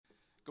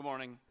Good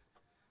morning.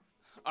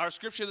 Our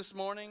scripture this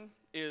morning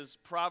is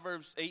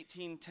Proverbs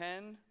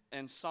 18:10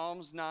 and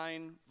Psalms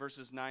 9,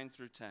 verses 9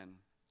 through 10.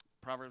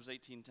 Proverbs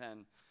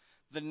 18:10.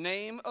 The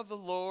name of the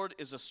Lord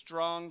is a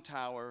strong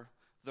tower.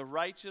 The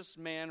righteous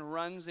man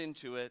runs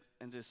into it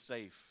and is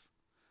safe.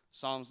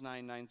 Psalms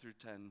 9, 9 through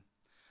 10.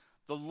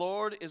 The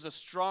Lord is a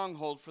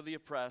stronghold for the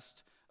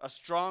oppressed, a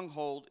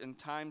stronghold in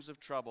times of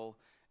trouble,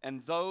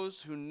 and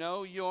those who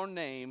know your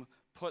name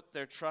put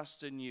their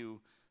trust in you.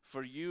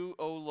 For you,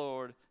 O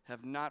Lord,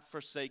 have not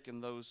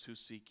forsaken those who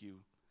seek you.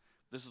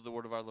 This is the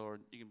word of our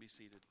Lord. You can be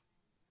seated.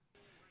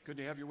 Good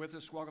to have you with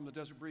us. Welcome to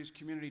Desert Breeze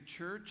Community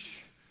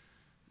Church.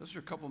 Those are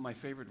a couple of my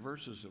favorite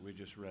verses that we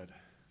just read.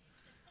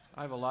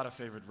 I have a lot of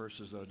favorite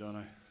verses, though, don't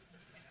I?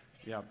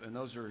 Yeah, and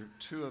those are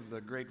two of the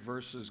great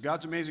verses.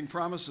 God's Amazing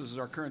Promises is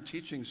our current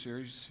teaching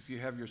series. If you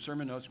have your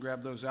sermon notes,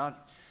 grab those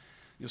out.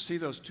 You'll see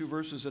those two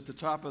verses at the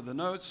top of the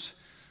notes,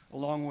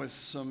 along with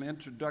some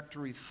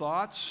introductory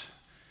thoughts.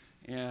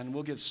 And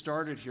we'll get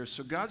started here.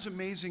 So God's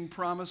Amazing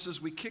Promises.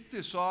 We kick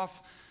this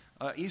off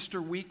Easter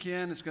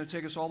weekend. It's going to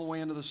take us all the way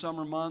into the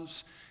summer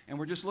months. And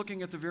we're just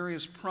looking at the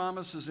various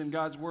promises in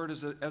God's Word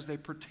as they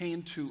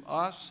pertain to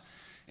us.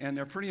 And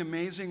they're pretty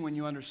amazing when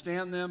you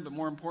understand them, but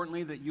more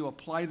importantly, that you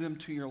apply them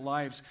to your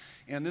lives.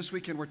 And this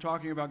weekend, we're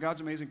talking about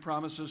God's amazing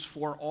promises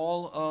for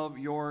all of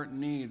your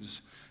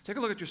needs. Take a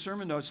look at your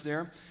sermon notes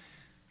there.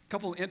 A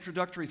couple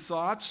introductory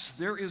thoughts.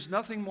 There is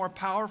nothing more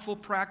powerful,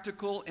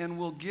 practical, and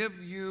will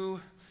give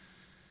you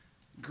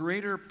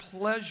greater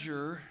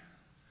pleasure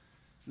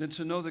than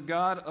to know the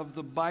God of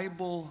the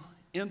Bible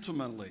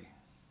intimately.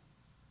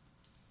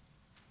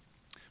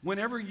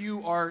 Whenever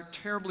you are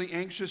terribly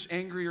anxious,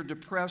 angry, or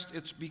depressed,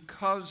 it's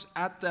because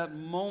at that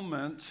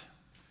moment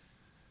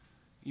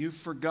you've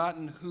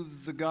forgotten who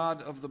the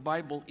God of the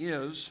Bible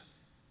is,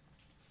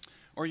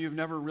 or you've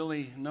never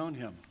really known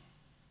him.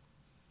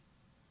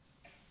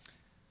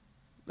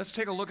 Let's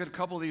take a look at a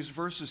couple of these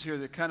verses here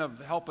that kind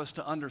of help us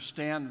to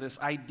understand this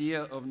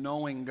idea of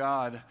knowing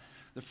God.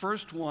 The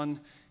first one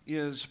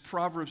is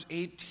Proverbs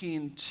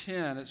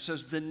 18:10. It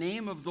says, "The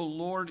name of the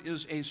Lord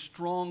is a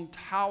strong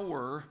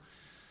tower,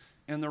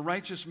 and the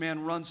righteous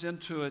man runs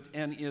into it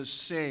and is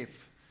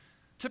safe."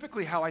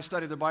 Typically how I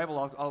study the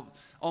Bible,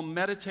 I'll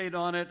meditate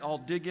on it, I'll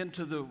dig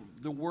into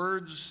the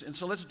words, and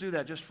so let's do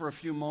that just for a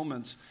few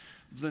moments.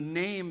 The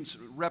names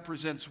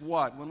represents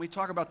what? When we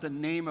talk about the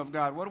name of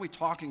God, what are we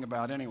talking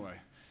about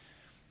anyway?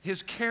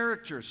 His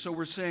character. So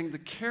we're saying the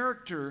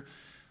character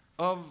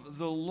of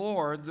the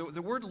Lord.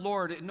 The word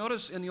Lord,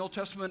 notice in the Old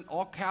Testament,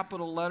 all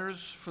capital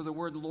letters for the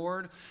word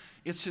Lord.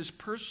 It's his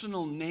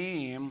personal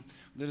name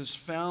that is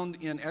found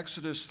in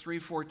Exodus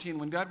 3:14.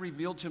 When God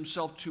revealed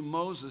himself to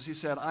Moses, he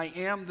said, "I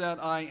am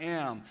that I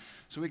am."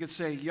 So we could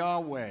say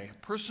Yahweh,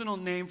 personal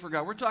name for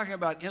God. We're talking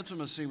about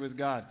intimacy with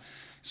God.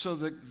 So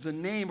the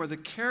name or the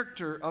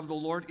character of the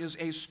Lord is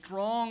a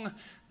strong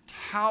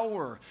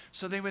tower.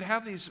 So they would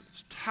have these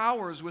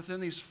towers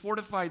within these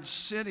fortified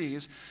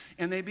cities,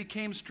 and they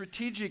became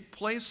strategic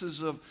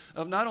places of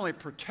not only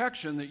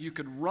protection that you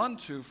could run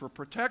to for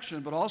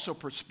protection, but also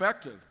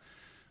perspective,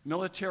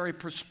 military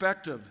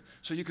perspective,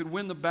 so you could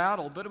win the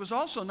battle. But it was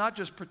also not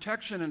just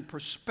protection and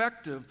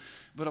perspective,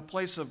 but a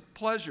place of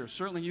pleasure.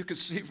 Certainly you could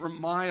see for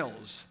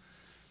miles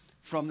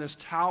from this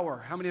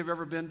tower. How many have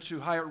ever been to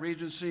Hyatt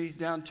Regency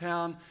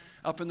downtown,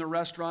 up in the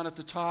restaurant at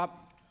the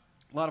top?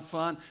 A lot of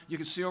fun. You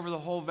can see over the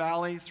whole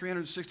valley,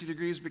 360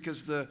 degrees,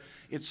 because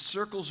it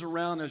circles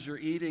around as you're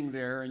eating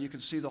there, and you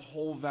can see the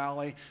whole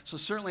valley. So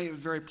certainly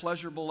very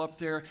pleasurable up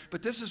there.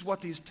 But this is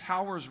what these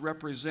towers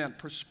represent: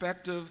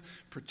 perspective,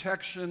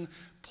 protection,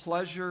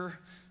 pleasure,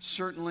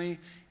 certainly.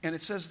 And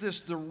it says this: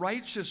 the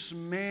righteous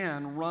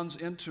man runs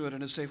into it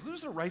and is safe.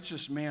 Who's the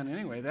righteous man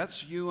anyway?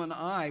 That's you and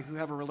I who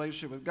have a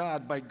relationship with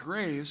God by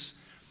grace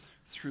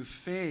through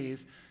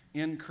faith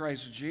in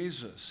Christ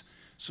Jesus.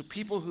 So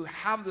people who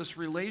have this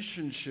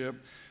relationship,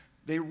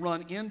 they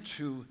run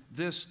into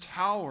this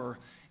tower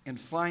and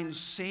find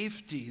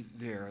safety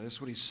there. That's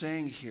what he's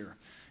saying here.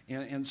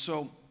 And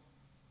so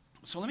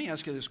let me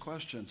ask you this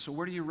question. So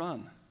where do you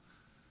run?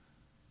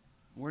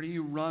 Where do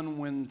you run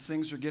when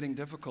things are getting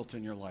difficult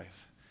in your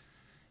life?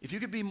 If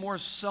you could be more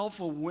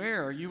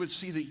self-aware, you would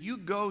see that you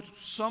go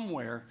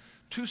somewhere,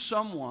 to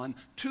someone,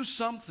 to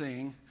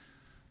something,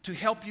 to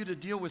help you to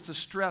deal with the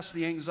stress,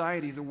 the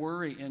anxiety, the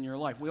worry in your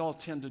life. We all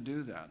tend to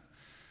do that.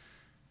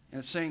 And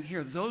it's saying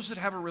here, those that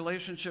have a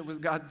relationship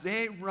with God,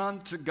 they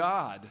run to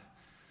God.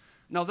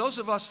 Now, those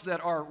of us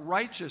that are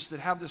righteous, that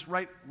have this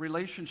right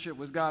relationship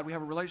with God, we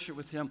have a relationship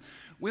with him,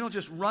 we don't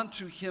just run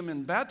to him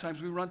in bad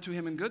times, we run to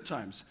him in good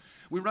times.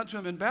 We run to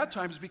him in bad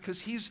times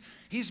because he's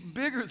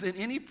bigger than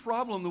any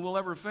problem that we'll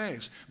ever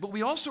face. But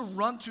we also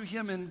run to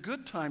him in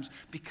good times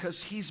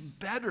because he's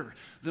better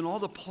than all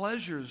the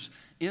pleasures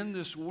in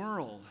this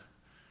world.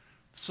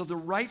 So the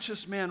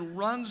righteous man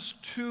runs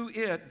to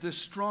it, this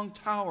strong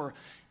tower,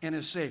 and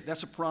is safe.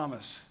 That's a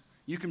promise.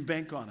 You can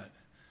bank on it.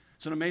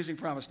 It's an amazing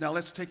promise. Now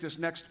let's take this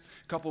next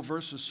couple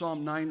verses,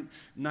 Psalm 9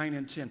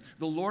 and 10.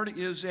 The Lord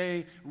is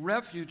a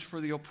refuge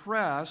for the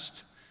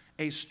oppressed,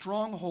 a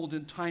stronghold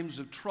in times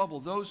of trouble.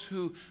 Those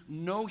who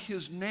know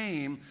his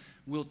name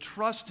will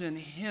trust in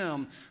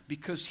him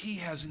because he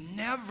has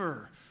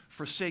never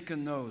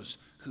forsaken those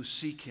who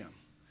seek him.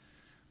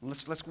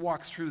 Let's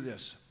walk through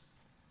this.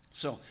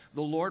 So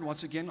the Lord,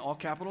 once again, all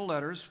capital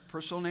letters,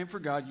 personal name for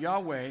God,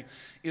 Yahweh,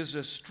 is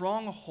a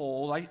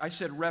stronghold. I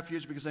said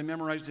refuge because I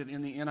memorized it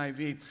in the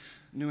NIV,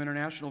 New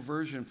International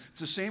Version. It's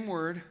the same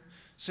word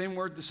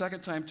the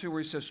second time too,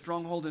 where he says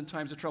stronghold in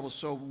times of trouble.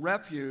 So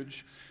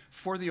refuge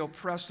for the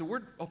oppressed. The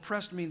word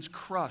oppressed means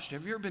crushed.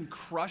 Have you ever been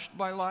crushed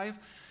by life?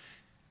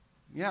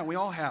 Yeah, we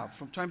all have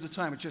from time to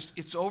time.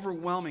 It's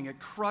overwhelming. It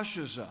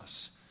crushes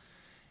us.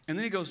 And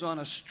then he goes on,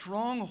 a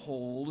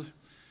stronghold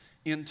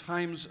in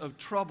times of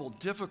trouble,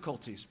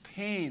 difficulties,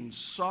 pain,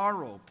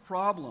 sorrow,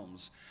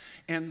 problems.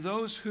 And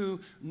those who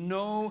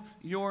know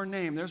your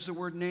name, there's the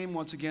word name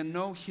once again,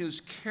 know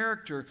his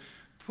character,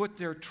 put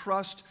their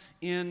trust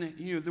in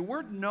you. The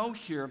word know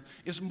here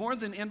is more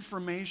than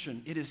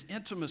information. It is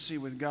intimacy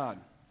with God.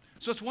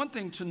 So it's one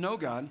thing to know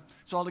God.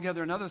 It's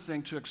altogether another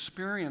thing to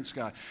experience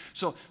God.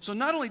 So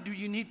not only do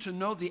you need to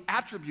know the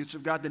attributes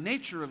of God, the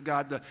nature of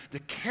God, the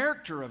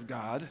character of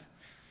God,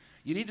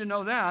 you need to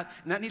know that,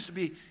 and that needs to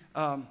be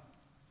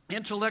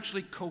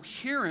intellectually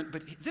coherent,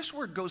 but this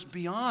word goes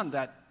beyond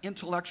that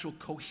intellectual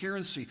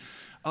coherency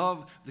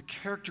of the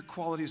character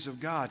qualities of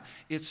God.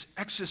 It's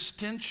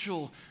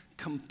existential,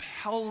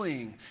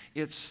 compelling,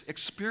 it's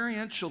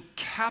experiential,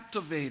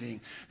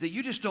 captivating, that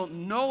you just don't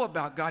know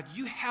about God.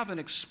 You have an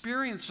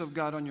experience of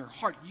God on your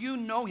heart. You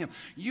know him.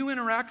 You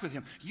interact with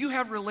him. You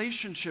have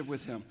relationship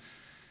with him.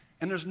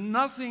 And there's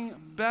nothing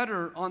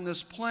better on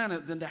this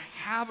planet than to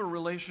have a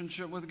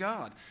relationship with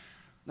God.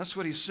 That's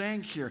what he's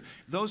saying here.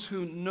 Those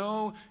who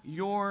know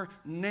your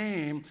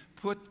name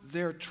put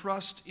their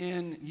trust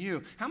in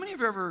you. How many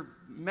have ever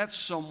met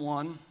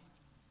someone,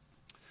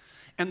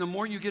 and the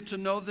more you get to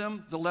know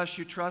them, the less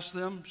you trust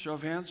them? Show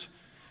of hands.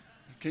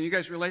 Can you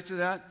guys relate to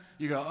that?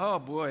 You go, oh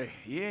boy,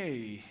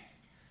 yay.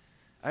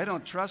 I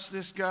don't trust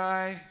this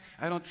guy.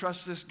 I don't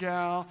trust this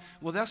gal.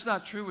 Well, that's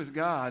not true with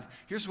God.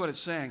 Here's what it's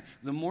saying.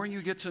 The more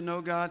you get to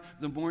know God,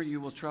 the more you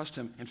will trust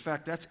him. In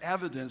fact, that's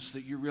evidence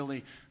that you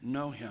really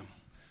know him.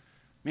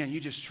 Man,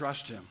 you just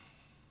trust him.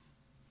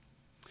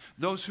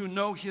 Those who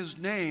know his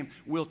name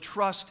will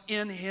trust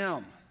in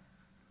him.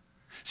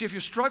 See, if you're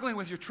struggling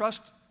with your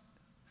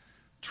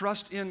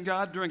trust in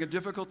God during a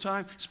difficult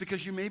time, it's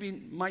because you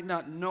might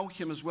not know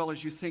him as well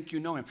as you think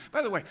you know him.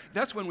 By the way,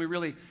 that's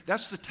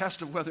the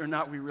test of whether or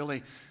not we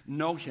really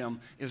know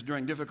him, is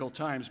during difficult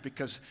times,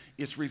 because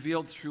it's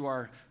revealed through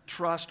our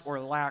trust or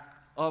lack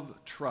of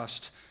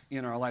trust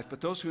in our life.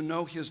 But those who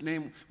know his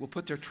name will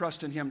put their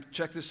trust in him.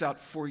 Check this out.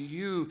 For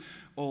you,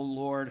 O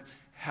Lord,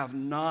 have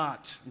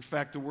not. In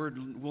fact, the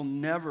word will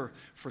never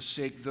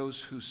forsake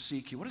those who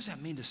seek you. What does that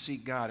mean to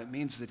seek God? It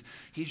means that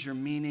he's your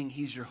meaning,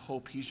 he's your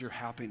hope, he's your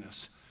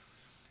happiness.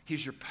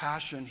 He's your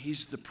passion,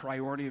 he's the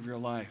priority of your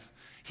life.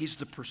 He's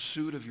the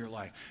pursuit of your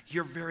life,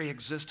 your very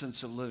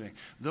existence of living.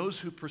 Those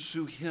who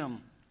pursue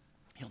him,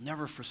 he'll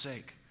never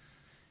forsake.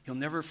 He'll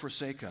never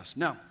forsake us.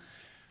 Now,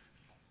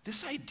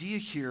 this idea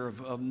here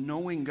of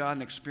knowing God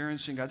and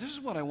experiencing God, this is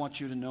what I want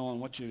you to know and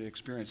want you to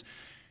experience.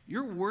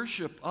 Your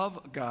worship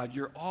of God,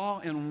 your awe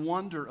and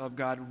wonder of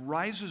God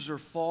rises or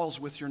falls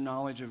with your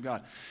knowledge of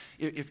God.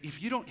 If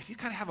you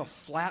kind of have a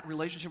flat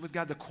relationship with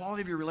God, the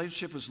quality of your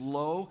relationship is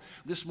low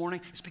this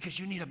morning, it's because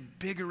you need a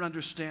bigger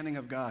understanding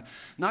of God.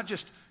 Not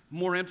just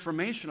more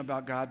information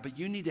about God, but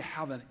you need to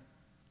have a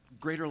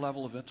greater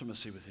level of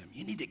intimacy with him.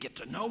 You need to get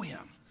to know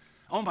him.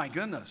 Oh my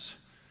goodness.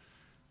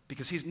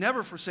 Because he's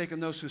never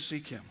forsaken those who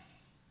seek him.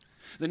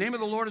 The name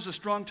of the Lord is a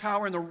strong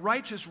tower, and the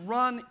righteous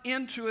run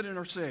into it and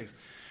are saved.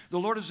 The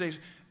Lord is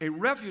a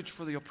refuge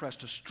for the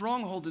oppressed, a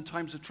stronghold in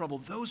times of trouble.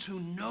 Those who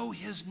know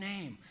his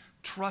name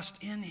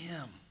trust in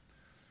him,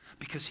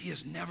 because he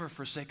has never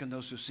forsaken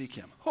those who seek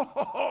him.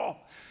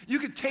 You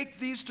can take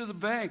these to the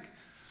bank.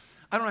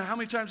 I don't know how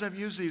many times I've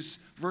used these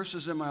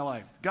verses in my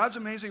life. God's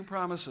amazing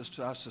promises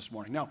to us this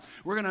morning. Now,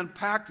 we're going to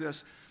unpack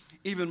this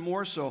even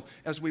more so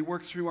as we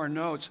work through our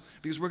notes,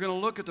 because we're going to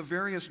look at the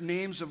various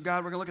names of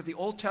God. We're going to look at the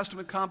Old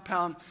Testament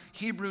compound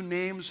Hebrew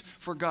names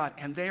for God,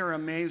 and they are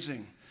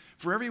amazing.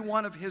 For every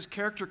one of his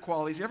character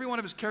qualities,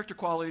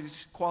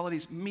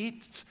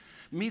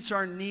 meets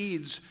our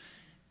needs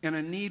and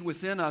a need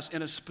within us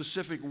in a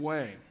specific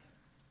way.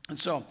 And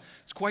so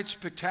it's quite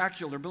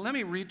spectacular. But let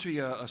me read to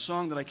you a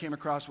song that I came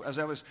across as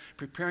I was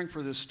preparing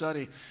for this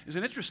study. It's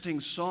an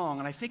interesting song,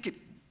 and I think it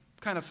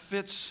kind of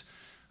fits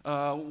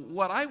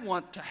what I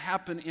want to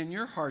happen in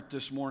your heart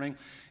this morning.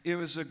 It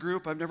was a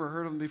group, I've never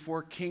heard of them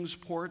before, King's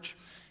Porch,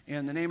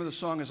 and the name of the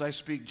song is I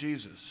Speak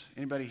Jesus.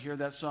 Anybody hear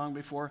that song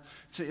before?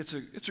 It's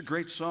a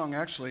great song,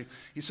 actually.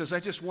 He says, I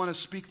just want to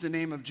speak the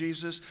name of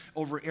Jesus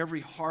over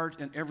every heart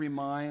and every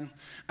mind.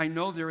 I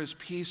know there is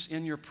peace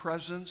in your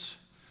presence.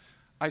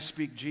 I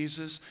speak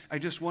Jesus. I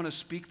just want to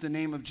speak the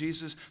name of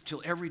Jesus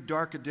till every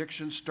dark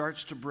addiction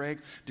starts to break,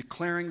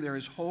 declaring there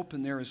is hope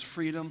and there is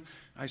freedom.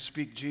 I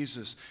speak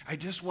Jesus. I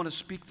just want to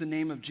speak the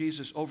name of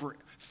Jesus over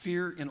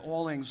fear and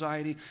all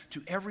anxiety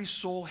to every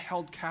soul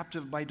held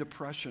captive by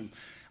depression.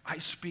 I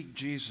speak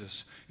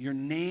Jesus. Your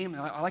name,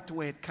 and I like the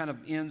way it kind of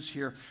ends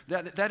here.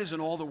 That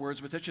isn't all the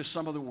words, but that's just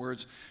some of the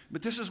words.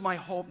 But this is my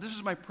hope. This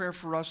is my prayer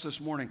for us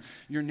this morning.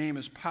 Your name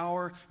is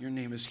power. Your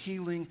name is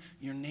healing.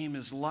 Your name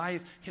is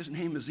life. His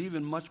name is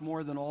even much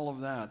more than all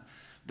of that.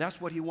 That's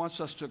what he wants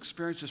us to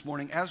experience this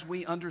morning as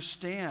we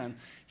understand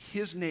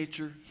his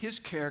nature, his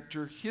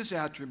character, his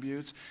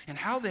attributes, and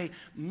how they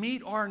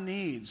meet our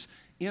needs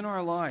in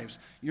our lives.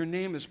 Your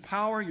name is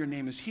power, your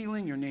name is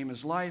healing, your name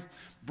is life.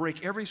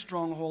 Break every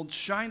stronghold,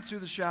 shine through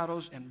the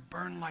shadows, and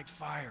burn like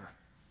fire.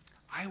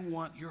 I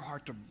want your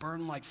heart to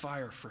burn like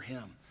fire for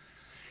him.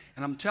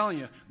 And I'm telling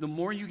you, the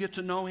more you get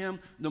to know him,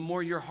 the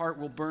more your heart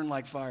will burn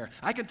like fire.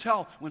 I can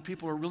tell when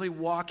people are really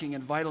walking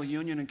in vital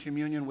union and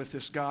communion with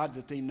this God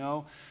that they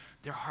know,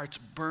 their hearts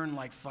burn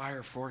like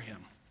fire for him.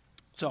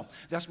 So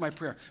that's my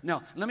prayer.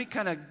 Now, let me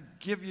kind of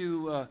give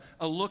you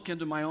a look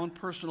into my own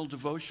personal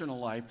devotional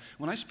life.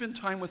 When I spend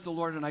time with the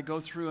Lord and I go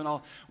through,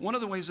 and one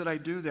of the ways that I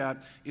do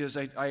that is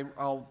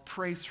I'll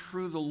pray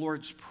through the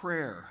Lord's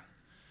Prayer.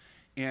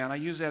 And I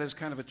use that as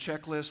kind of a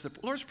checklist.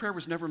 The Lord's Prayer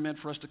was never meant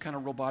for us to kind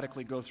of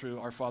robotically go through,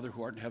 Our Father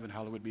who art in heaven,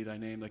 hallowed be thy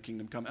name, thy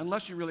kingdom come,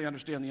 unless you really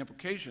understand the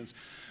implications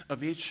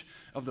of each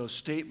of those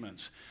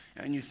statements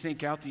and you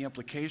think out the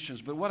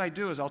implications. But what I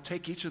do is I'll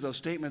take each of those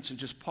statements and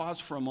just pause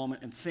for a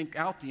moment and think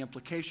out the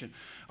implication.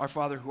 Our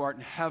Father who art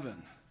in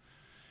heaven.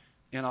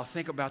 And I'll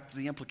think about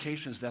the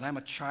implications that I'm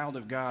a child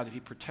of God, that he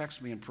protects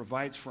me and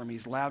provides for me.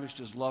 He's lavished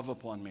his love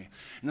upon me.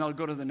 And then I'll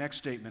go to the next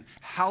statement.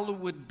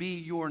 Hallowed be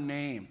your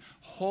name.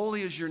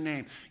 Holy is your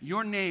name.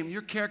 Your name,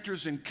 your character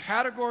is in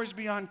categories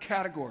beyond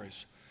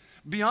categories,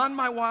 beyond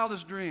my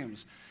wildest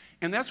dreams.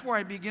 And that's where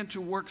I begin to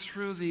work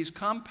through these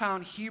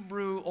compound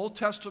Hebrew Old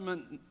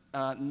Testament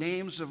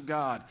names of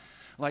God,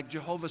 like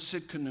Jehovah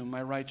Sidkenu,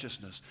 my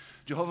righteousness,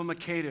 Jehovah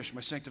Makadesh,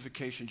 my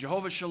sanctification,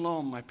 Jehovah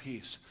Shalom, my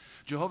peace,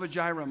 Jehovah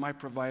Jireh, my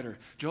provider,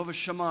 Jehovah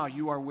Shammah,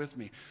 you are with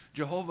me,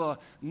 Jehovah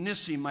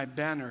Nissi, my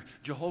banner,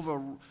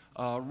 Jehovah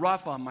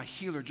Rapha, my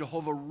healer,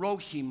 Jehovah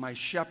Rohi, my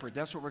shepherd.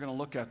 That's what we're going to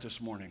look at this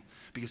morning,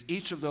 because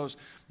each of those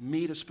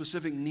meet a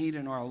specific need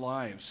in our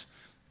lives.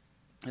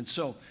 And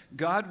so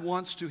God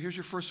wants to, here's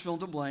your first fill in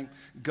the blank,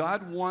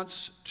 God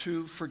wants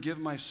to forgive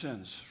my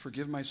sins.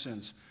 Forgive my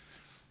sins.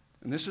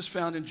 And this is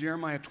found in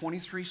Jeremiah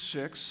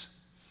 23:6.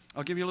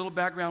 I'll give you a little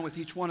background with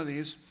each one of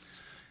these.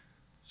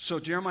 So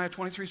Jeremiah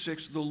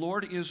 23:6, the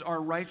Lord is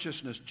our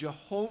righteousness.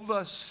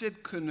 Jehovah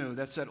Sidkenu,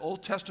 that's that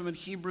Old Testament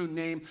Hebrew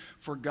name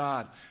for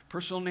God,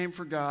 personal name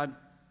for God.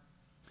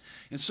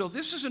 And so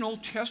this is an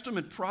Old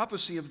Testament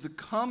prophecy of the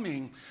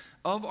coming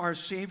of our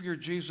Savior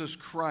Jesus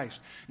Christ.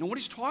 Now what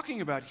he's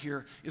talking about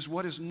here is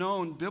what is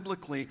known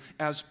biblically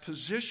as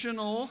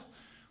positional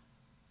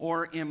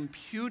or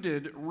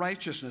imputed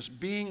righteousness,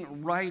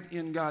 being right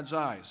in God's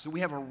eyes. So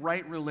we have a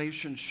right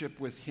relationship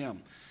with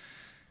him.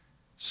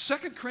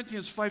 2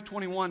 Corinthians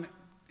 5:21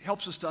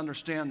 helps us to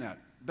understand that.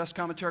 Best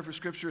commentary for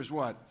Scripture is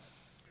what?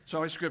 It's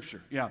always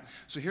Scripture, yeah.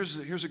 So here's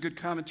a good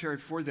commentary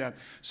for that.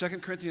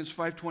 2 Corinthians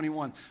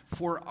 5:21,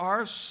 for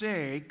our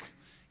sake,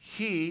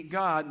 he,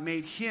 God,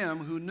 made him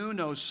who knew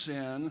no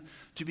sin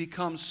to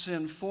become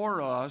sin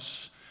for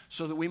us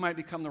so that we might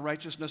become the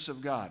righteousness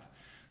of God.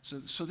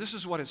 So this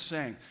is what it's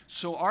saying.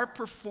 So our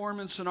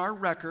performance and our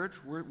record,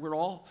 we're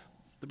all,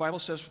 the Bible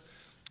says,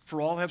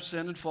 for all have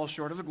sinned and fall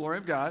short of the glory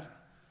of God.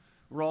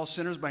 We're all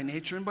sinners by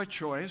nature and by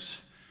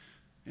choice.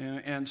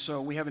 And so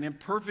we have an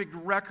imperfect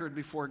record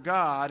before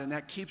God, and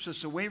that keeps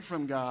us away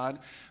from God.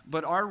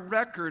 But our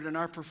record and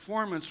our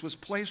performance was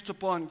placed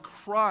upon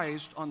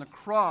Christ on the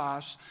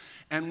cross,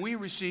 and we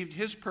received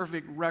his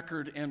perfect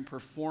record and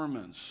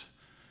performance.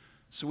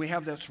 So we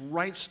have that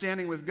right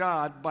standing with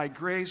God by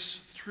grace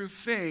through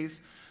faith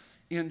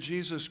in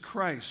Jesus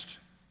Christ.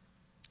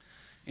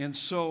 And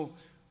so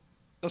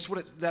that's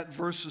what that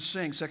verse is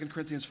saying, 2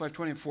 Corinthians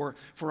 5:20.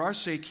 For our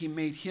sake he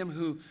made him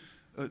who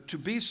to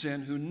be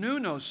sin, who knew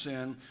no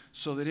sin,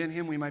 so that in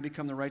him we might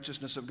become the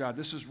righteousness of God.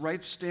 This is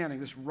right standing.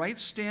 This right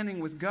standing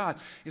with God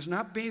is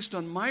not based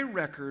on my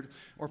record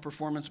or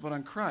performance, but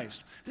on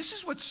Christ. This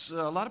is what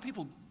a lot of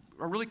people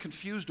are really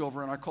confused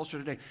over in our culture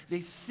today.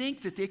 They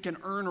think that they can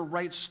earn a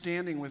right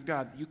standing with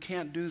God. You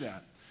can't do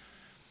that.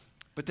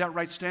 But that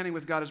right standing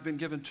with God has been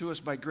given to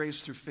us by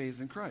grace through faith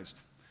in Christ.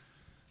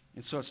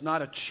 And so it's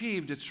not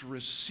achieved, it's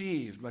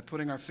received by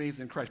putting our faith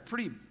in Christ.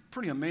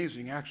 Pretty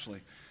amazing,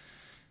 actually.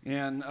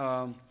 And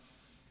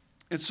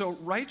so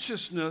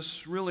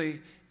righteousness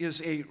really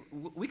is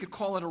we could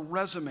call it a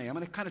resume. I'm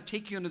going to kind of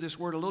take you into this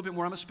word a little bit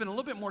more. I'm going to spend a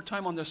little bit more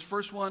time on this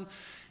first one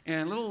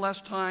and a little less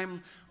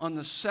time on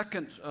the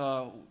second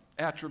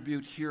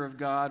attribute here of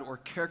God or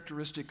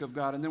characteristic of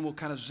God, and then we'll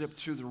kind of zip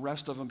through the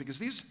rest of them because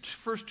these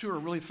first two are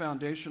really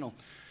foundational.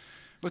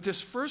 But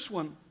this first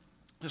one,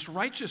 this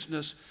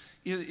righteousness,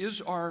 is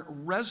our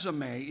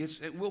resume.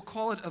 We'll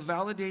call it a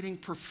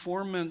validating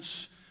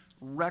performance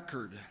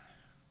record.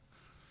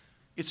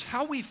 It's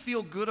how we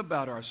feel good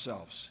about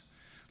ourselves.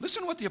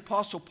 Listen to what the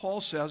Apostle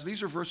Paul says.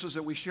 These are verses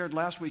that we shared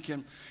last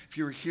weekend. If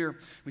you were here,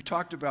 we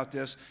talked about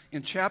this.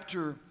 In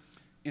chapter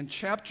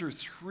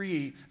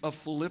 3 of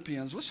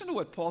Philippians, listen to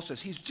what Paul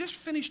says. He's just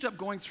finished up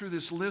going through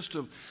this list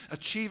of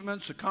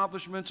achievements,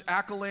 accomplishments,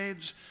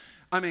 accolades.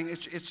 I mean,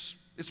 it's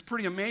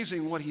pretty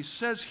amazing what he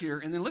says here.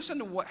 And then listen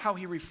to how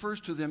he refers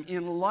to them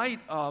in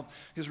light of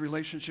his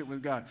relationship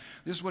with God.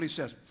 This is what he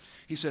says.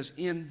 He says,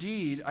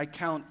 "Indeed, I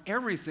count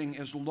everything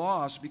as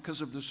loss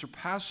because of the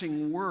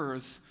surpassing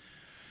worth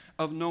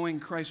of knowing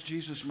Christ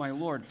Jesus my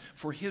Lord.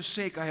 For his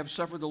sake I have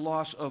suffered the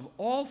loss of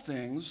all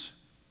things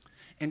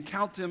and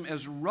count them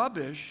as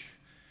rubbish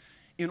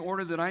in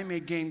order that I may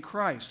gain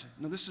Christ."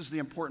 Now this is the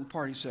important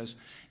part, he says,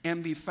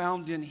 "and be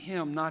found in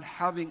him, not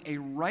having a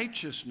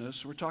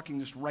righteousness," we're talking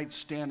this right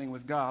standing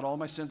with God, all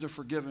my sins are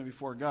forgiven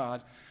before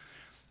God,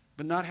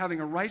 "but not having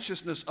a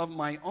righteousness of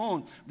my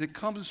own that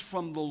comes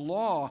from the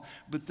law,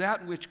 but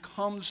that which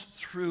comes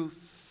through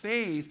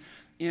faith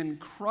in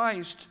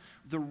Christ,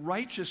 the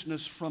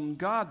righteousness from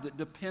God that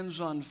depends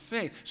on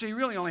faith." So you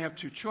really only have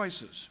two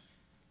choices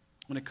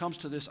when it comes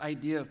to this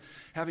idea of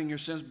having your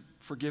sins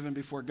forgiven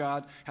before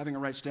God, having a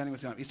right standing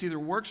with Him. It's either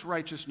works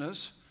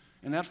righteousness,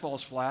 and that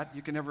falls flat.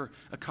 You can never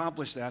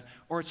accomplish that.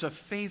 Or it's a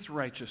faith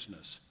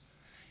righteousness.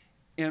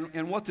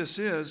 And what this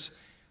is,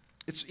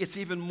 it's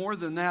even more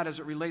than that as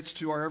it relates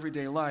to our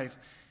everyday life.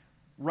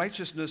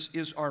 Righteousness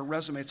is our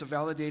resume. It's a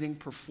validating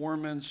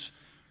performance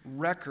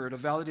record. A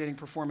validating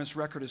performance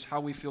record is how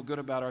we feel good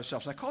about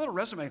ourselves. And I call it a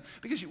resume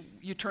because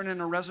you turn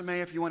in a resume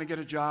if you want to get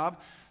a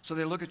job. So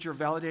they look at your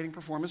validating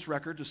performance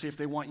record to see if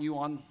they want you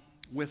on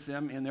with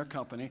them in their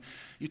company.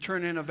 You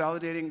turn in a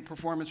validating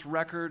performance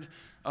record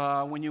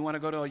when you want to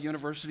go to a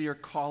university or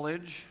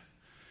college.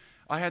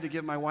 I had to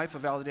give my wife a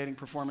validating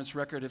performance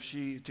record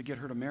to get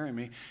her to marry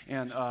me,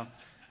 and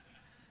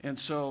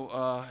so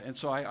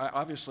I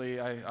obviously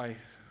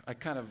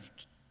kind of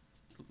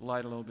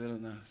lied a little bit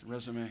in the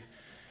resume,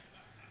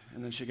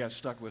 and then she got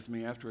stuck with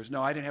me afterwards.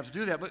 No, I didn't have to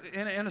do that, but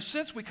in a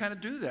sense we kind of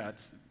do that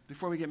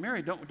before we get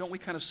married. Don't we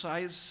kind of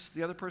size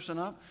the other person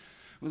up?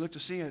 We look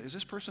to see, is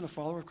this person a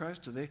follower of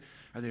Christ? Are they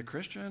a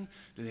Christian?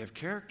 Do they have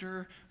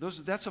character?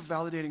 That's a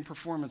validating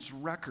performance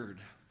record.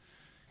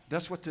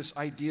 That's what this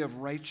idea of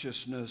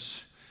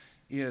righteousness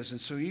is.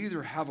 And so you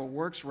either have a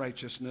works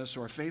righteousness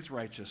or a faith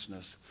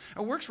righteousness.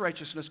 A works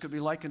righteousness could be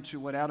likened to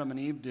what Adam and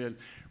Eve did.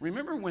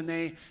 Remember when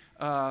they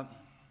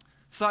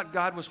thought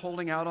God was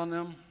holding out on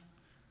them?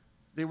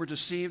 They were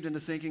deceived into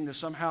thinking that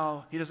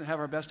somehow He doesn't have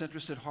our best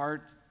interest at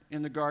heart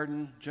in the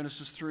garden,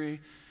 Genesis 3.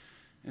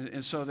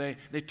 And so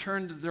they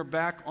turned their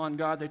back on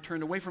God. They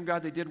turned away from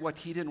God. They did what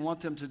He didn't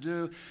want them to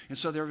do. And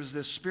so there was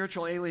this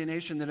spiritual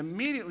alienation that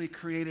immediately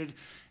created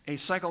a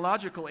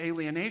psychological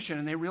alienation.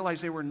 And they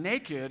realized they were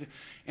naked.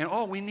 And,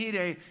 we need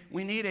a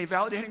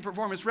validating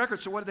performance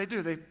record. So what did?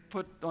 They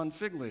put on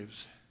fig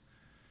leaves.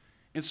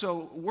 And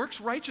so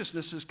works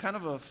righteousness is kind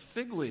of a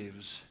fig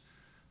leaves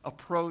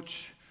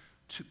approach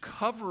to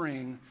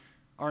covering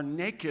our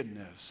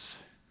nakedness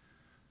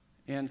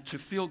and to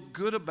feel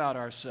good about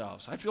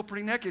ourselves. I feel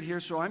pretty naked here,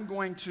 so I'm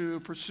going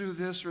to pursue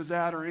this or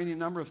that or any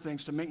number of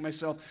things to make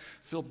myself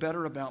feel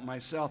better about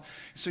myself.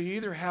 So you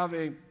either have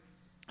a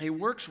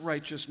works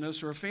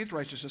righteousness or a faith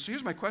righteousness. So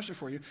here's my question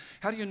for you.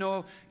 How do you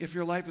know if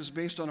your life is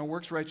based on a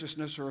works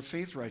righteousness or a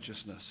faith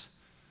righteousness?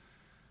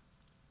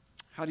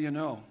 How do you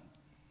know?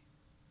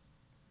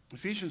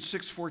 Ephesians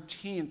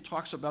 6:14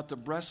 talks about the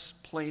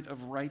breastplate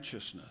of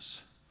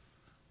righteousness.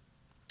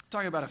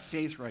 Talking about a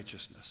faith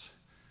righteousness.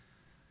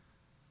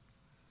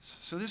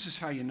 So this is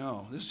how you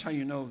know. This is how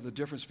you know the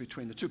difference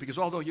between the two. Because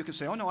although you could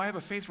say, oh no, I have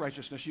a faith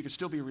righteousness, you could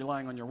still be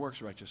relying on your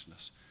works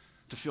righteousness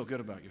to feel good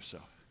about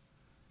yourself.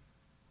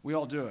 We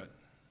all do it.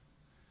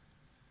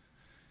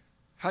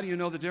 How do you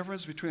know the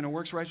difference between a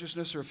works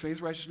righteousness or a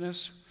faith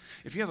righteousness?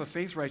 If you have a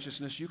faith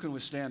righteousness, you can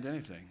withstand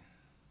anything.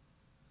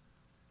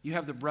 You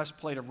have the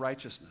breastplate of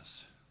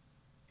righteousness.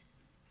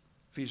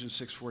 Ephesians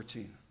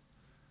 6:14.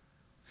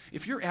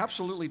 If you're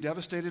absolutely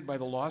devastated by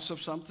the loss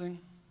of something,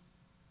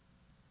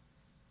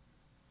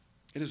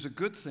 it is a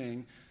good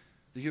thing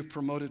that you've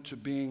promoted to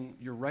being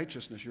your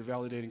righteousness, your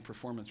validating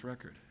performance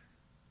record.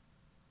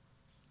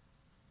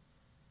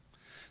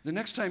 The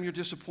next time you're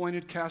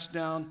disappointed, cast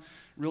down,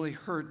 really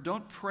hurt,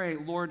 don't pray,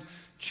 Lord,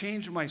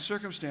 change my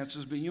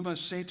circumstances, but you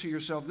must say to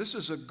yourself, this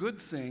is a good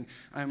thing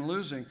I'm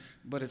losing,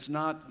 but it's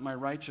not my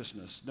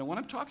righteousness. Now, what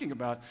I'm talking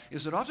about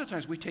is that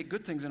oftentimes we take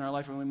good things in our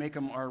life and we make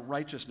them our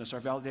righteousness, our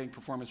validating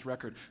performance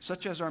record,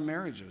 such as our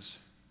marriages.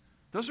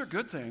 Those are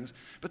good things,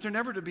 but they're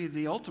never to be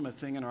the ultimate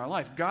thing in our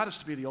life. God is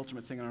to be the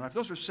ultimate thing in our life.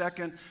 Those are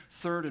second,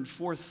 third, and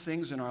fourth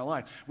things in our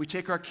life. We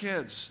take our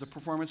kids, the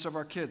performance of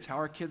our kids, how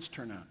our kids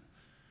turn out.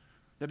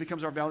 That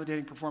becomes our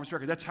validating performance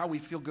record. That's how we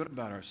feel good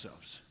about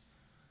ourselves.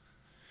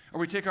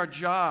 Or we take our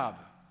job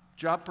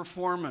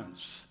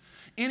performance.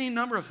 Any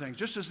number of things,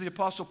 just as the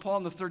Apostle Paul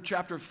in the 3rd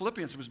chapter of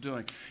Philippians was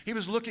doing. He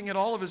was looking at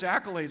all of his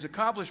accolades,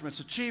 accomplishments,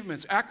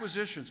 achievements,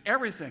 acquisitions,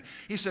 everything.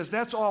 He says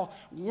that's all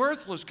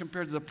worthless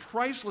compared to the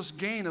priceless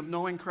gain of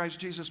knowing Christ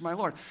Jesus my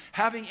Lord.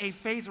 Having a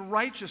faith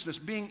righteousness,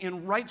 being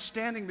in right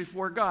standing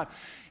before God.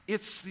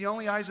 It's the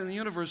only eyes in the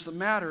universe that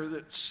matter,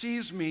 that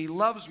sees me,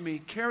 loves me,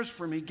 cares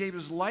for me, gave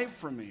his life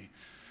for me.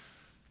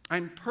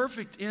 I'm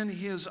perfect in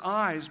his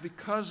eyes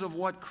because of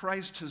what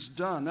Christ has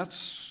done.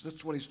 That's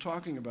what he's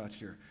talking about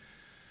here.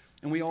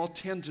 And we all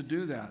tend to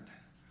do that.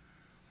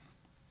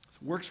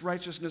 Works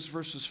righteousness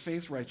versus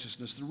faith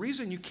righteousness. The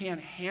reason you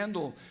can't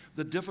handle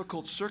the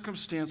difficult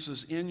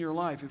circumstances in your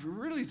life, if you're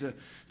really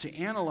to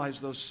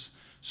analyze those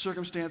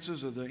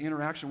circumstances or the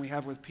interaction we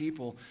have with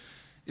people,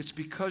 it's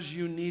because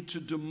you need to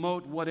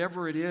demote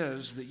whatever it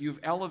is that you've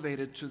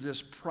elevated to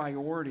this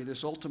priority,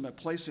 this ultimate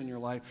place in your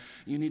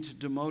life. You need to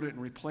demote it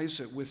and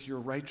replace it with your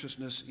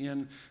righteousness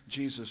in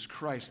Jesus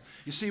Christ.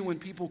 You see, when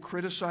people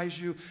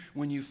criticize you,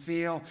 when you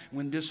fail,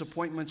 when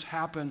disappointments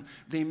happen,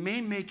 they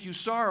may make you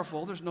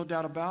sorrowful, there's no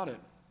doubt about it.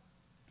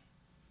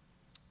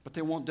 But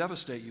they won't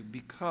devastate you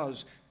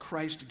because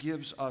Christ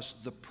gives us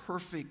the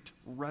perfect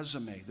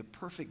resume, the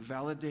perfect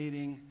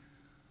validating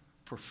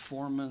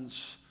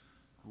performance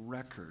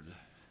record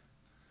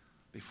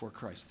before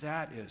Christ.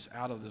 That is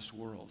out of this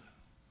world.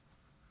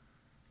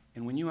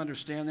 And when you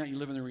understand that, you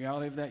live in the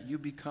reality of that, you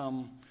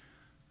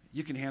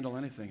can handle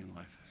anything in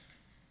life.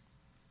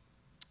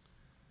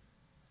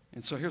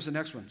 And so here's the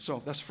next one.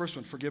 So that's the first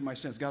one, forgive my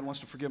sins. God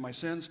wants to forgive my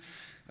sins.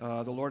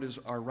 The Lord is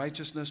our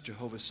righteousness,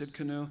 Jehovah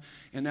Sidkenu.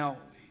 And now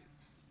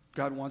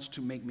God wants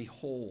to make me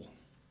whole.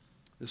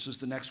 This is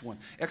the next one.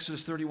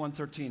 Exodus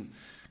 31:13.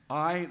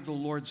 I, the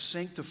Lord,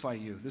 sanctify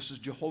you. This is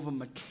Jehovah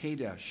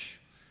Makadesh.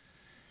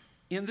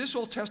 In this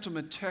Old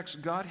Testament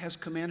text, God has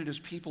commanded his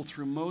people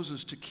through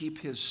Moses to keep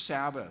his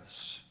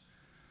Sabbaths.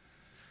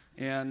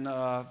 And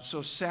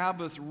so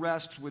Sabbath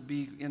rest would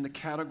be in the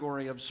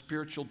category of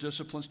spiritual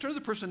disciplines. Turn to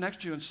the person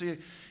next to you and see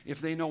if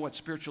they know what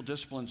spiritual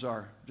disciplines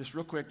are. Just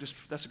real quick,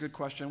 that's a good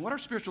question. What are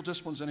spiritual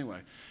disciplines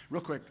anyway?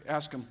 Real quick,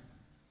 ask them.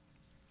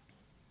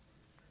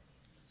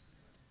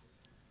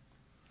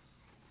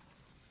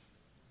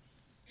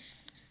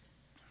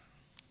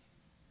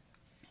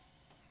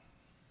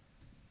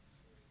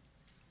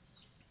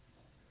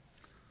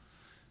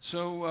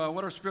 So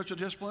what are spiritual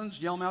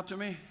disciplines? Yell them out to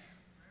me.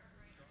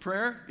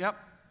 Prayer? Yep.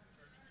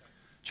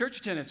 Church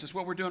attendance is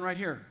what we're doing right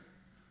here.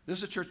 This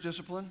is a church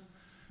discipline.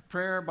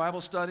 Prayer,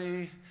 Bible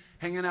study,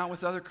 hanging out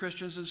with other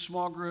Christians in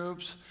small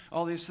groups,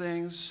 all these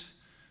things.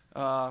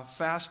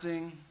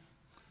 Fasting,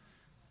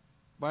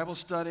 Bible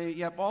study,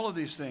 yep, all of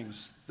these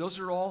things. Those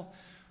are all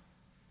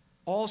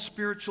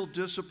spiritual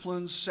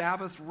disciplines,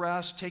 Sabbath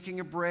rest, taking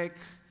a break.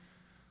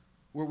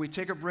 Where we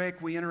take a break,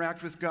 we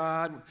interact with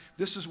God.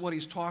 This is what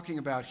he's talking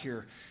about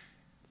here.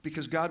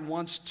 Because God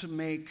wants to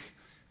make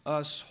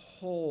us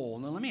whole.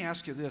 Now let me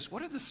ask you this.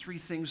 What are the 3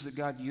 things that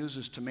God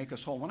uses to make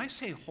us whole? When I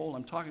say whole,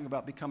 I'm talking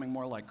about becoming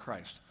more like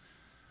Christ.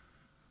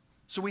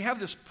 So we have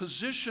this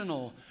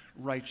positional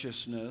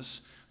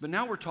righteousness, but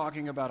now we're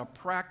talking about a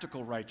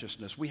practical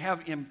righteousness. We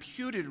have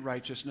imputed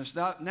righteousness.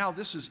 Now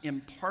this is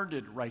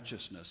imparted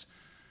righteousness.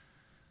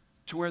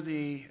 To where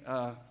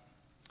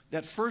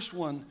that first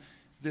one,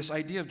 this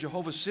idea of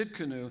Jehovah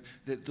Sidkenu,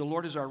 that the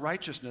Lord is our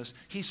righteousness,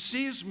 he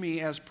sees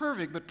me as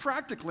perfect, but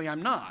practically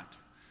I'm not.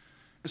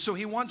 And so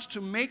he wants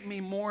to make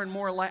me more and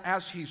more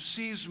as he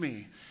sees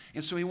me.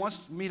 And so he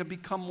wants me to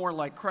become more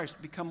like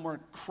Christ, become more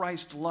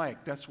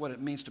Christ-like. That's what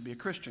it means to be a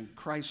Christian,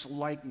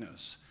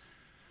 Christ-likeness.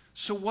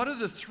 So what are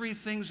the 3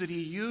 things that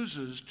he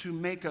uses to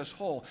make us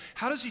whole?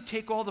 How does he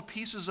take all the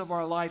pieces of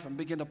our life and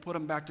begin to put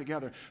them back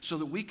together so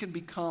that we can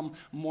become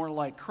more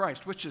like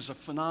Christ, which is a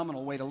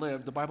phenomenal way to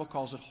live. The Bible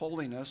calls it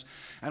holiness.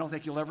 I don't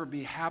think you'll ever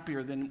be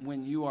happier than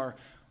when you are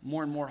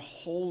more and more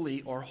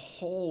holy or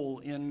whole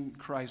in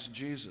Christ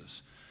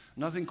Jesus.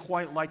 Nothing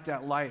quite like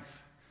that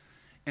life.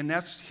 And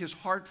that's his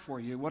heart for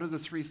you. What are the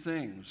 3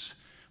 things?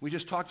 We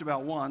just talked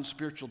about one,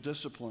 spiritual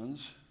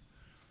disciplines.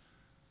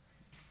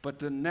 But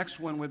the next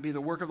one would be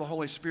the work of the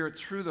Holy Spirit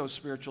through those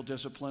spiritual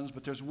disciplines.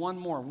 But there's one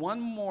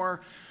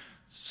more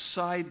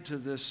side to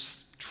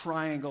this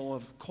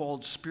triangle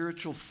called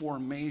spiritual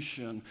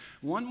formation.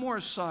 One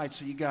more side.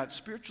 So you got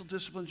spiritual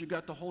disciplines, you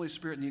got the Holy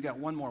Spirit, and you got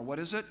one more. What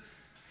is it?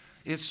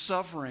 It's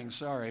suffering,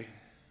 sorry.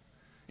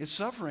 It's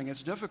suffering,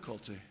 it's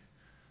difficulty.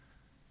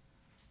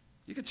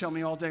 You can tell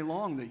me all day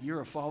long that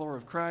you're a follower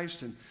of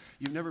Christ and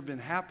you've never been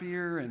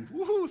happier and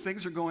woohoo,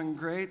 things are going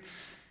great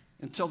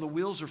until the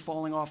wheels are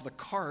falling off the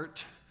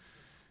cart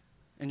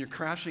and you're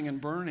crashing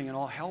and burning and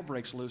all hell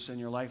breaks loose in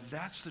your life.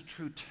 That's the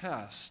true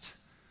test.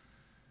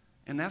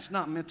 And that's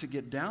not meant to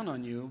get down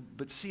on you,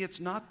 but see, it's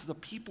not the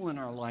people in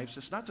our lives,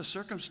 it's not the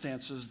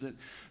circumstances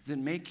that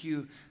make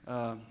you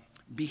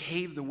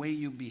behave the way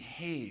you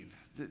behave.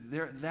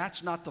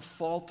 That's not the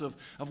fault of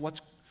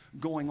what's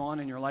going on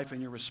in your life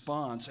and your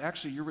response.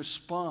 Actually, your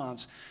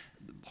response,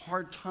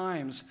 hard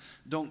times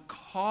don't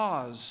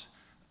cause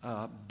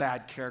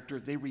bad character.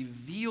 They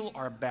reveal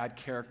our bad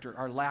character,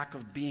 our lack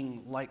of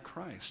being like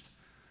Christ.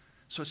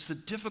 So it's the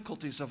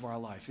difficulties of our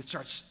life. It's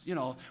our,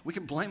 we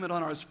can blame it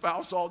on our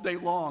spouse all day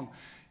long.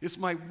 It's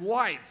my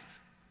wife.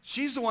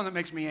 She's the one that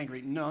makes me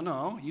angry.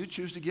 No, you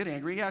choose to get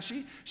angry. Yeah,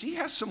 she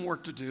has some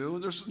work to do.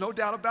 There's no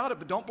doubt about it,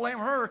 but don't blame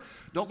her.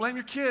 Don't blame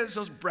your kids,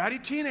 those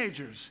bratty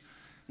teenagers.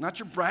 Not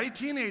your bratty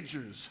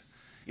teenagers.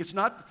 It's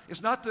not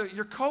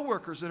your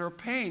coworkers that are a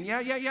pain.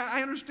 Yeah,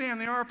 I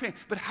understand they are a pain.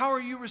 But how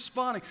are you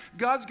responding?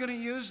 God's going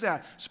to use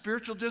that.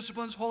 Spiritual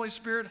disciplines, Holy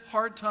Spirit,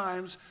 hard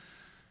times.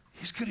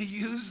 He's going to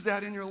use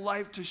that in your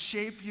life to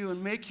shape you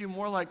and make you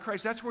more like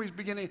Christ. That's where he's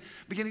beginning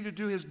to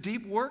do his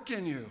deep work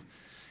in you.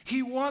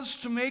 He wants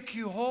to make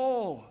you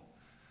whole.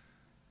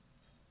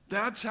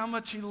 That's how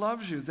much he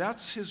loves you.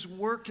 That's his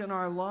work in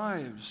our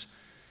lives.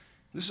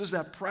 This is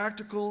that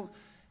practical,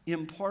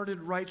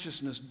 imparted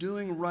righteousness,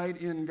 doing right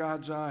in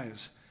God's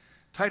eyes.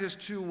 Titus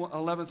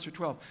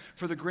 2:11-12.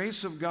 For the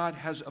grace of God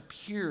has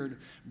appeared,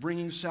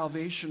 bringing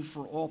salvation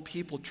for all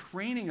people,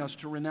 training us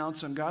to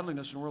renounce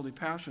ungodliness and worldly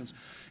passions,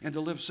 and to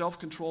live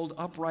self-controlled,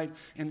 upright,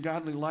 and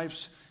godly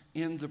lives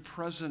in the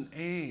present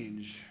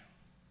age.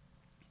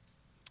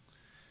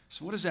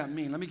 So what does that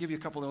mean? Let me give you a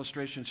couple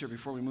illustrations here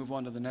before we move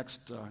on to the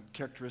next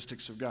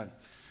characteristics of God.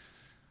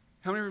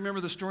 How many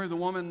remember the story of the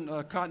woman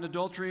caught in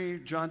adultery?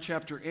 John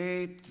chapter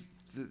 8.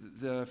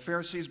 The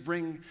Pharisees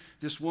bring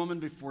this woman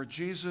before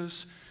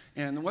Jesus.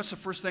 And what's the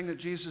first thing that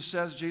Jesus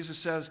says? Jesus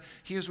says,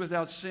 he is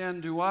without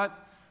sin. Do what?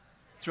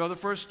 Throw the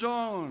first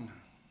stone.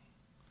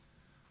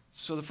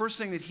 So the first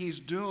thing that he's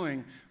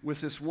doing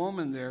with this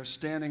woman there,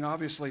 standing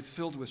obviously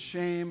filled with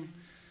shame,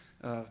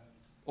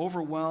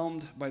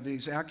 overwhelmed by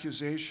these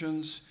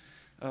accusations,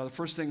 the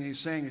first thing that he's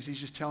saying is he's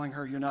just telling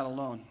her, you're not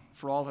alone.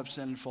 For all have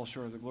sinned and fall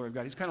short of the glory of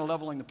God. He's kind of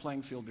leveling the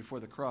playing field before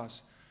the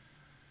cross.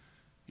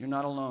 You're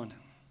not alone.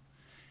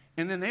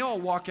 And then they all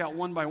walk out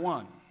one by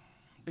one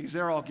because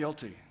they're all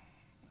guilty,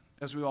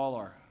 as we all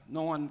are.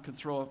 No one can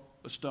throw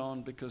a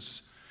stone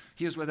because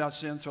he is without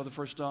sin. Throw the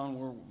first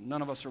stone.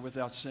 None of us are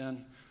without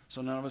sin,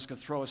 so none of us can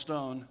throw a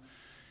stone.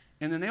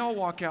 And then they all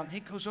walk out, and he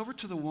goes over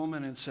to the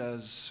woman and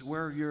says,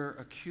 where are your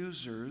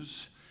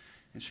accusers?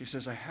 And she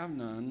says, I have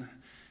none.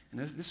 And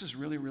this is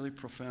really, really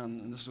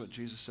profound, and this is what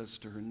Jesus says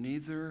to her.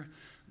 Neither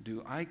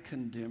do I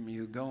condemn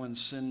you. Go and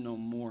sin no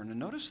more. Now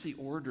notice the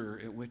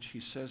order at which he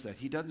says that.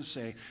 He doesn't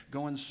say,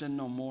 go and sin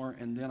no more,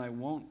 and then I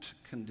won't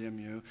condemn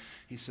you.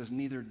 He says,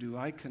 neither do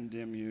I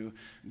condemn you.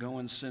 Go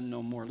and sin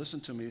no more. Listen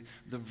to me.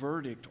 The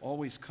verdict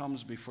always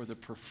comes before the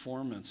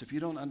performance. If you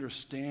don't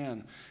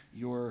understand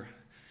your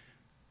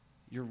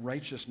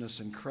righteousness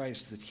in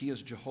Christ, that he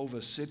is Jehovah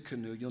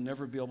Sidkenu, you'll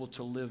never be able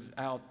to live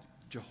out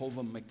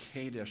Jehovah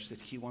Makadesh, that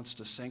he wants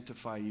to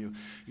sanctify you.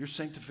 Your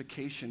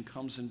sanctification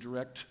comes in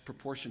direct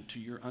proportion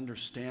to your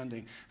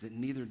understanding that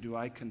neither do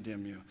I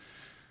condemn you.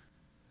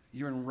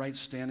 You're in right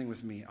standing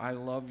with me. I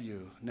love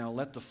you. Now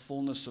let the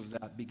fullness of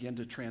that begin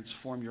to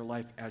transform your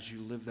life as you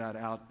live that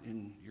out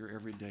in your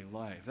everyday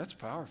life. That's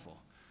powerful.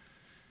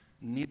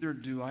 Neither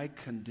do I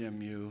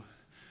condemn you.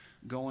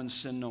 Go and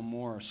sin no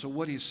more. So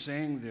what he's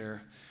saying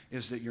there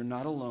is that you're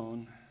not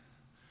alone,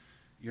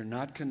 you're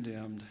not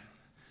condemned,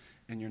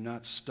 and you're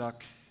not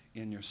stuck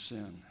in your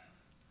sin.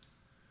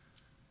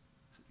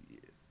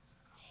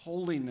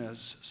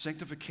 Holiness,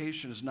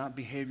 sanctification is not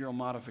behavioral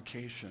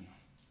modification.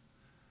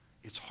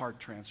 It's heart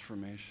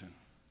transformation.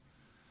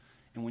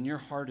 And when your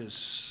heart is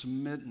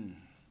smitten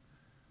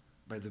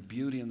by the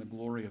beauty and the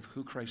glory of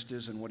who Christ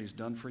is and what he's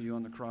done for you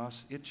on the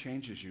cross, it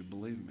changes you,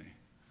 believe me.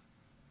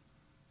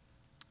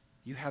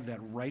 You have that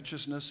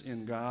righteousness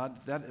in God.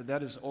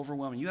 That is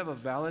overwhelming. You have a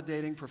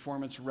validating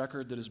performance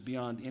record that is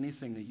beyond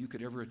anything that you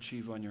could ever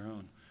achieve on your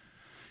own.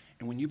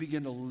 And when you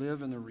begin to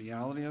live in the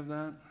reality of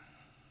that,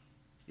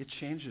 it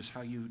changes how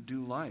you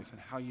do life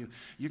and how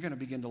you're going to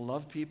begin to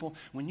love people.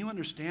 When you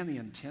understand the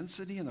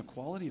intensity and the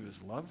quality of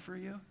his love for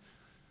you,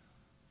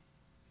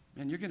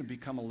 man, you're going to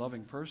become a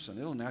loving person.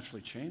 It'll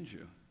naturally change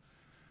you.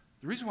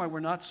 The reason why we're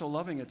not so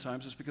loving at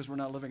times is because we're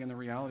not living in the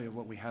reality of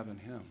what we have in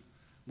him.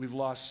 We've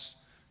lost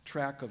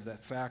track of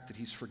that fact that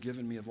he's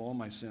forgiven me of all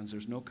my sins.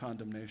 There's no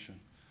condemnation.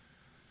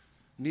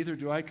 Neither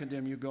do I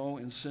condemn you. Go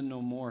and sin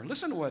no more.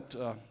 Listen to what,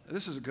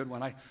 this is a good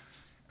one.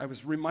 I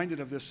was reminded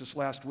of this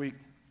last week.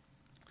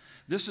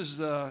 This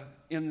is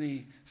in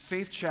the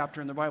faith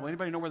chapter in the Bible.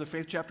 Anybody know where the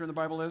faith chapter in the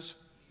Bible is?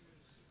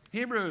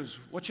 Hebrews.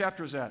 What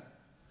chapter is that?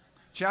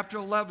 Chapter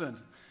 11.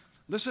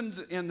 Listen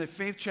in the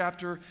faith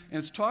chapter, and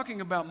it's talking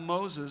about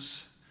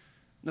Moses.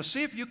 Now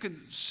see if you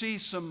can see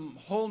some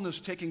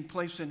wholeness taking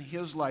place in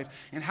his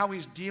life and how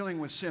he's dealing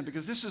with sin,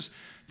 because this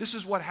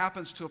is what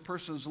happens to a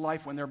person's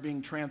life when they're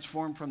being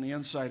transformed from the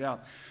inside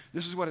out.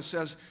 This is what it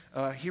says,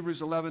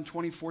 Hebrews 11,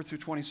 24 through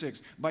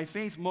 26. By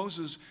faith,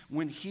 Moses,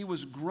 when he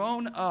was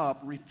grown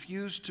up,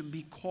 refused to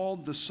be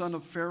called the son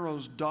of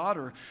Pharaoh's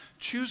daughter,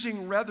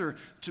 choosing rather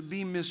to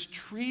be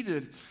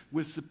mistreated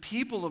with the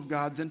people of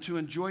God than to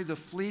enjoy the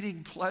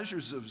fleeting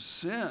pleasures of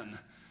sin.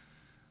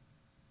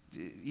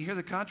 You hear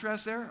the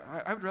contrast there?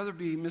 I would rather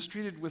be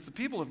mistreated with the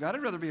people of God.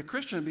 I'd rather be a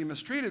Christian and be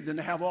mistreated than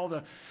to have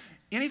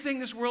anything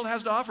this world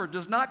has to offer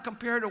does not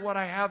compare to what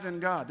I have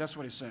in God. That's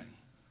what he's saying.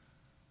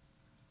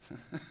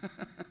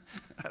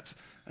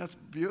 That's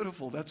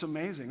beautiful. That's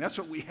amazing. That's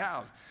what we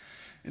have.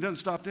 It doesn't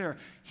stop there.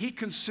 He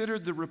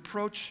considered the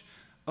reproach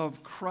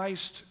of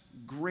Christ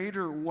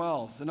greater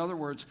wealth. In other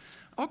words,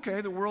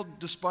 okay, the world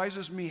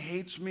despises me,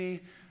 hates me,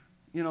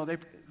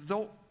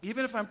 though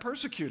even if I'm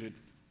persecuted,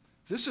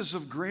 this is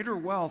of greater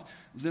wealth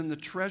than the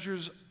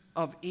treasures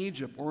of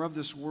Egypt or of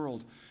this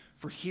world,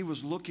 for he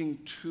was looking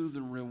to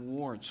the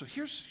reward. So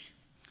here's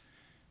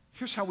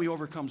how we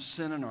overcome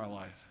sin in our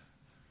life.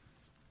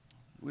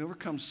 We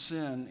overcome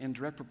sin in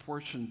direct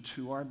proportion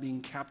to our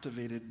being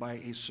captivated by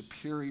a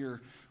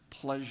superior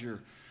pleasure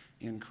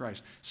in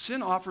Christ.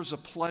 Sin offers a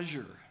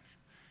pleasure,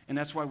 and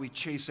that's why we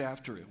chase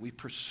after it. We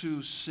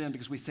pursue sin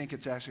because we think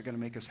it's actually going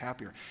to make us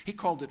happier. He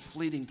called it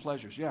fleeting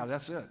pleasures. Yeah,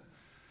 that's it.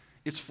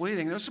 It's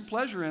fleeting. There's some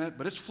pleasure in it,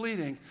 but it's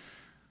fleeting.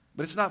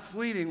 But it's not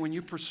fleeting when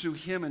you pursue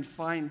him and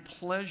find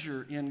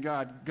pleasure in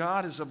God.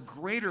 God is of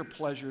greater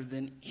pleasure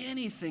than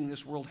anything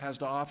this world has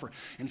to offer.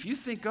 And if you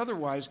think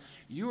otherwise,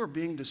 you are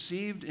being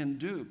deceived and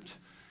duped,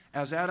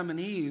 as Adam and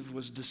Eve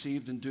was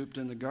deceived and duped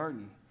in the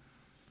garden,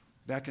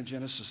 back in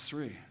Genesis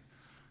 3.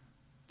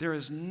 There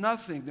is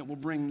nothing that will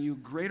bring you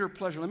greater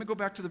pleasure. Let me go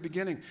back to the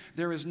beginning.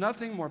 There is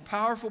nothing more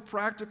powerful,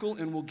 practical,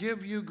 and will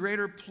give you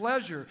greater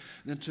pleasure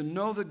than to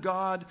know the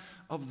God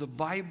of the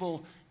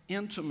Bible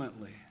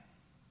intimately.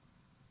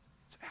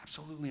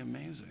 Absolutely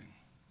amazing.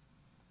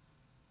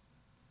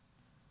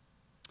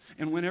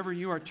 And whenever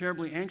you are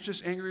terribly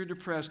anxious, angry, or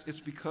depressed,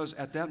 it's because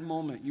at that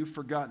moment you've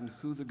forgotten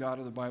who the God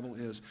of the Bible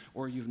is,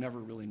 or you've never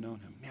really known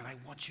him. Man, I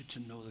want you to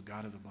know the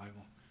God of the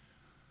Bible.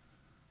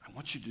 I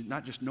want you to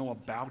not just know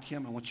about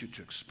him, I want you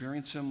to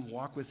experience him,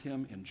 walk with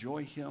him,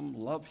 enjoy him,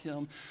 love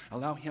him,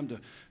 allow him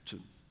to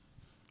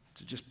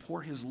just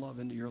pour his love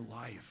into your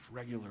life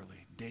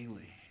regularly,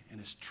 daily. And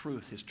his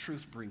truth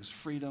brings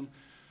freedom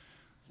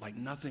like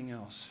nothing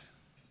else.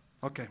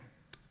 Okay.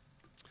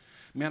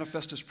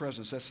 Manifest his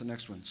presence. That's the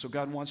next one. So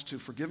God wants to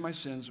forgive my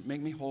sins, make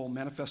me whole,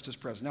 manifest his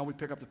presence. Now we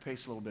pick up the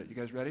pace a little bit. You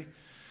guys ready?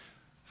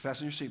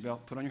 Fasten your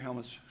seatbelt. Put on your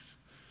helmets.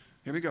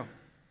 Here we go.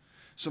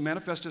 So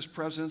manifest his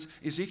presence.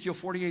 Ezekiel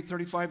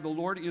 48:35, the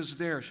Lord is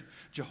there.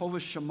 Jehovah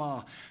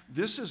Shammah.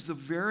 This is the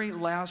very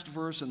last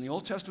verse in the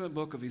Old Testament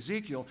book of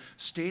Ezekiel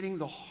stating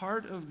the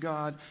heart of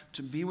God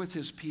to be with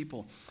his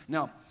people.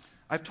 Now,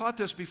 I've taught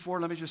this before.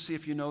 Let me just see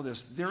if you know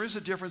this. There is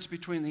a difference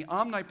between the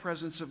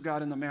omnipresence of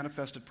God and the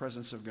manifested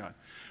presence of God.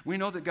 We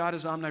know that God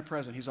is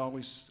omnipresent. He's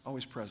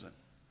always present.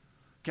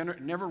 Can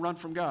never run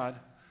from God.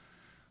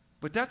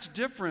 But that's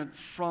different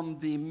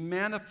from the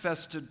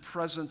manifested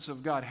presence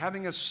of God,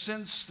 having a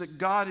sense that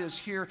God is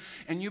here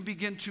and you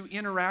begin to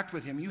interact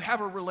with him. You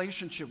have a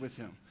relationship with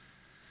him.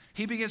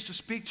 He begins to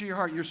speak to your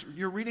heart.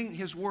 You're reading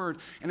his word,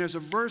 and there's a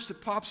verse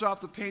that pops off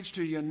the page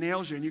to you and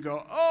nails you, and you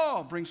go,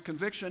 oh, brings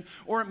conviction,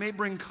 or it may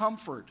bring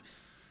comfort.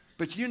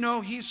 But you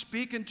know he's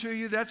speaking to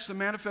you. That's the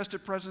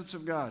manifested presence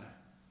of God.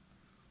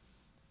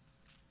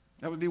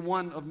 That would be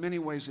one of many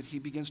ways that he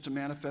begins to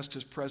manifest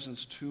his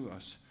presence to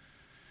us.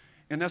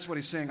 And that's what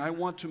he's saying. I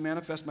want to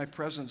manifest my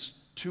presence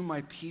to my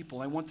people.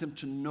 I want them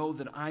to know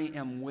that I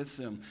am with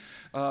them.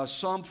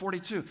 Psalm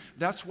 42,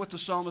 that's what the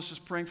psalmist is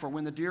praying for.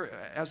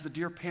 As the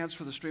deer pants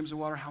for the streams of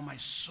water, how my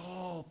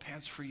soul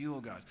pants for you, O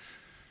God.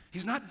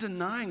 He's not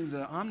denying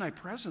the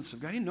omnipresence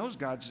of God. He knows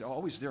God's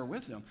always there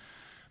with him.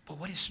 But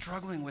what he's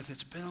struggling with,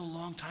 it's been a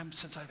long time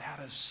since I've had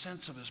a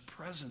sense of his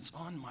presence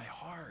on my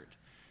heart.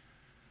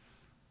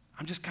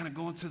 I'm just kind of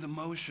going through the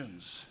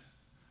motions.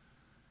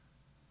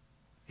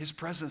 His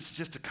presence is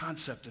just a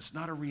concept. It's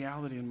not a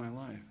reality in my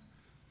life.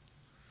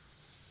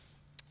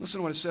 Listen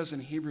to what it says in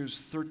Hebrews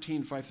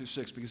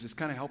 13:5-6, because it's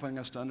kind of helping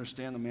us to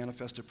understand the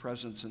manifested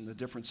presence and the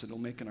difference it'll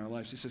make in our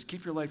lives. He says,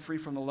 keep your life free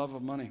from the love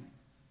of money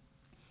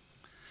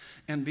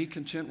and be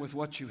content with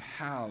what you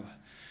have.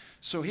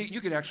 So you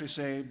could actually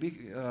say,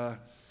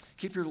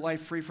 keep your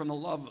life free from the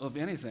love of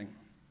anything.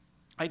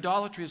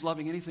 Idolatry is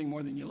loving anything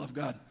more than you love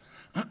God.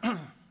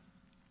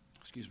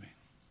 Excuse me.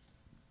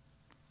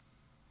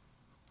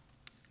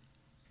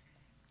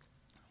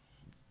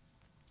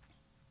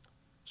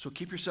 So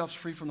keep yourselves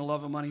free from the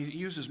love of money. He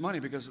uses money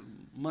because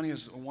money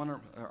is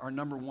our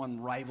number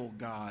one rival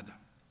god.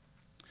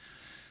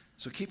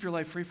 So keep your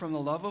life free from the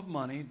love of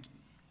money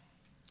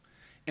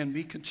and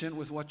be content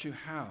with what you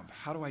have.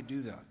 How do I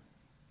do that?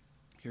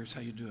 Here's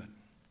how you do it.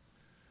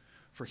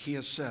 For he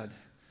has said,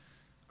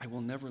 I will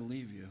never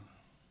leave you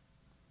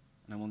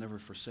and I will never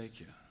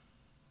forsake you.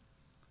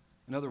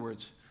 In other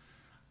words,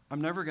 I'm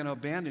never going to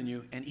abandon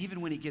you, and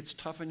even when it gets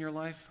tough in your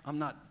life, I'm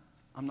not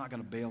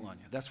going to bail on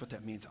you. That's what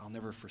that means. I'll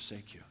never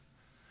forsake you.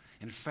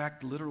 In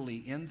fact, literally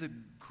in the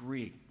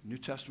Greek, New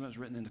Testament is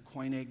written in the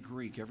Koine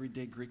Greek,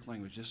 everyday Greek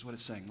language. This is what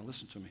it's saying. Now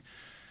listen to me.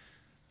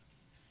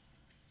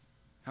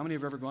 How many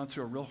have ever gone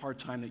through a real hard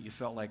time that you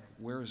felt like,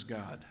 where is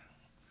God?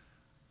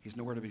 He's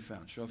nowhere to be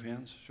found. Show of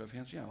hands? Show of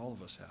hands? Yeah, all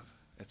of us have.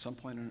 At some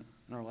point in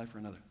our life or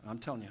another. I'm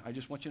telling you, I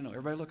just want you to know.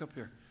 Everybody look up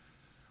here.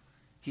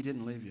 He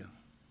didn't leave you.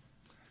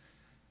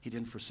 He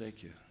didn't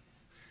forsake you.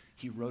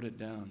 He wrote it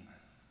down.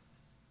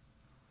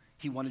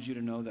 He wanted you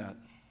to know that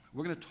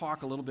We're going to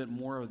talk a little bit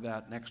more of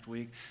that next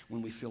week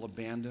when we feel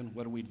abandoned.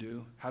 What do we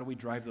do? How do we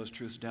drive those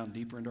truths down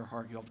deeper into our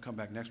heart? You'll have to come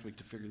back next week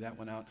to figure that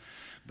one out.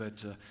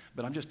 But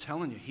I'm just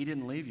telling you, he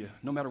didn't leave you,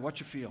 no matter what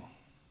you feel.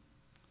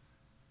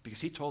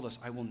 Because he told us,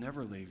 I will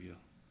never leave you.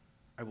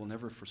 I will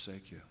never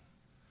forsake you.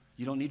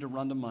 You don't need to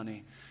run to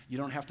money. You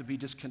don't have to be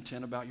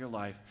discontent about your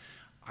life.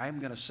 I am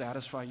going to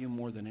satisfy you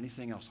more than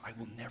anything else. I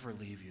will never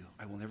leave you.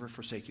 I will never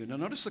forsake you. Now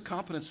notice the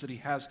confidence that he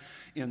has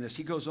in this.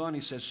 He goes on,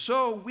 he says,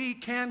 so we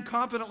can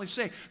confidently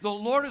say, the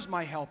Lord is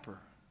my helper.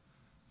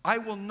 I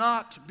will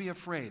not be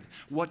afraid.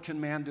 What can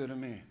man do to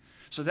me?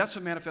 So that's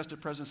the manifested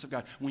presence of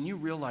God. When you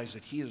realize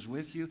that he is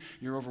with you,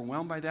 you're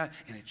overwhelmed by that,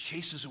 and it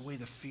chases away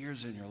the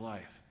fears in your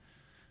life.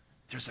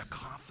 There's a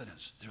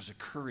confidence, there's a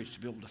courage to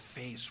be able to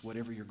face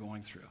whatever you're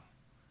going through.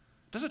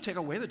 Doesn't take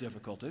away the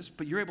difficulties,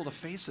 but you're able to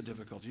face the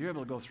difficulty. You're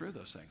able to go through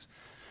those things.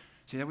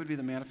 See, that would be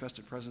the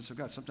manifested presence of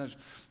God. Sometimes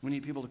we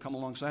need people to come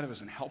alongside of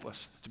us and help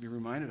us to be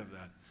reminded of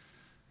that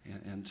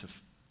and to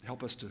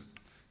help us to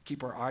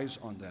keep our eyes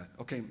on that.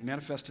 Okay,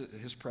 manifest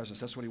his presence.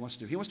 That's what he wants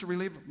to do. He wants to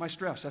relieve my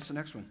stress. That's the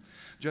next one.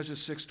 Judges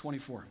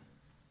 6:24.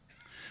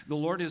 The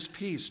Lord is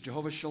peace,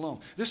 Jehovah Shalom.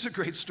 This is a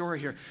great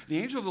story here. The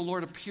angel of the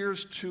Lord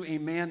appears to a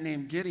man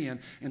named Gideon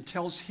and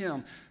tells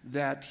him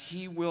that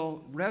he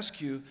will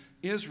rescue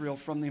Israel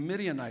from the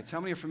Midianites.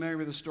 How many are familiar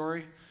with the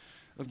story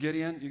of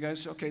Gideon? You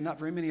guys? Okay, not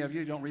very many of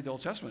you don't read the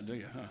Old Testament, do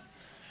you? Huh?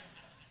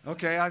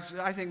 Okay,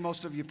 I think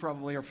most of you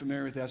probably are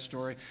familiar with that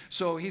story.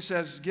 So he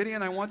says,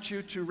 Gideon, I want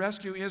you to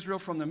rescue Israel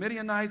from the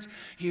Midianites.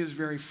 He is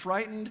very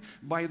frightened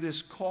by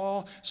this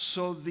call.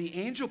 So the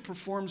angel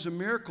performs a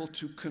miracle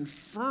to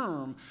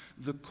confirm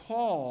the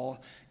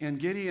call, and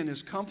Gideon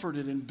is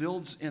comforted and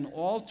builds an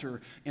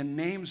altar and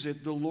names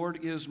it, the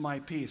Lord is my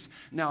peace.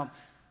 Now,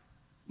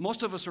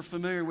 most of us are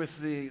familiar with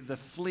the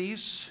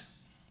fleece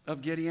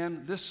of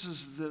Gideon. This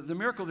is the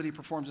miracle that he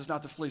performs is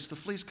not the fleece. The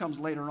fleece comes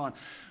later on.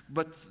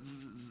 But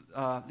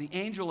the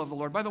angel of the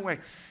Lord. By the way,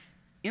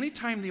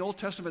 anytime the Old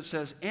Testament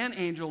says an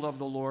angel of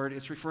the Lord,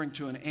 it's referring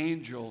to an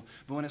angel.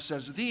 But when it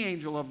says the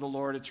angel of the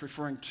Lord, it's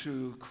referring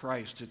to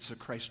Christ. It's a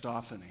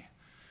Christophany.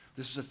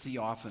 This is a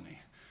theophany.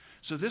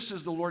 So this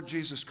is the Lord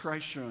Jesus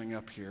Christ showing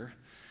up here.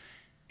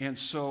 And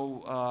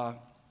so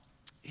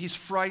he's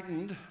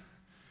frightened.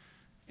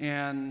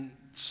 And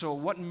so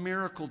what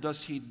miracle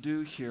does he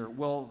do here?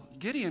 Well,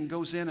 Gideon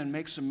goes in and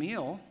makes a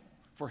meal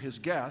for his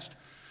guest,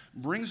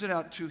 brings it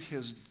out to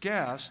his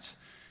guest,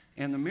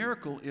 and the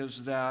miracle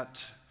is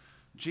that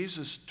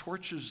Jesus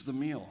torches the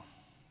meal,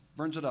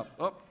 burns it up.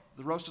 Oh,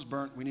 the roast is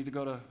burnt. We need to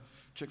go to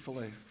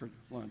Chick-fil-A for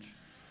lunch.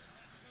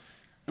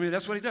 I mean,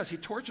 that's what he does. He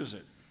torches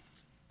it.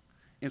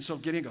 And so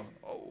Gideon goes,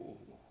 oh,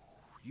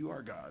 you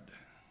are God.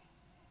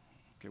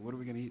 Okay, what are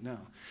we going to eat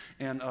now?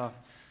 And I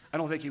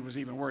don't think he was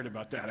even worried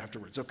about that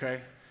afterwards,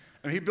 okay?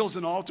 I mean, he builds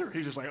an altar.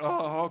 He's just like,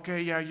 oh,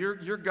 okay, yeah,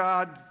 you're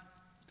God.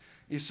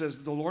 He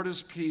says, the Lord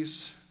is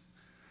peace.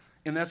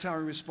 And that's how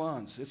he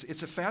responds.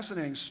 It's a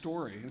fascinating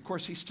story. And of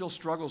course, he still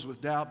struggles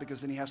with doubt because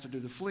then he has to do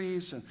the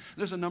fleece, and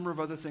there's a number of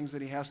other things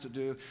that he has to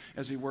do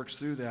as he works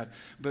through that.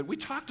 But we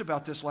talked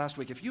about this last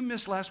week. If you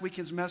missed last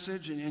weekend's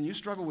message and you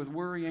struggle with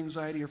worry,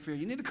 anxiety, or fear,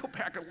 you need to go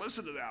back and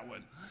listen to that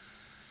one.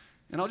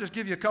 And I'll just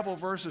give you a couple of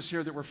verses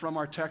here that were from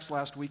our text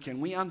last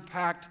weekend. We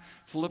unpacked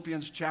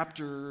Philippians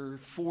chapter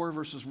 4,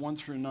 verses 1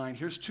 through 9.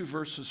 Here's 2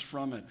 verses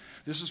from it.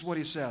 This is what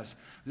he says.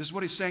 This is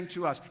what he's saying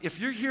to us. If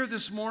you're here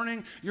this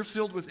morning, you're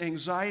filled with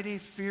anxiety,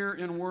 fear,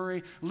 and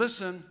worry,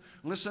 listen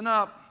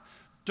up.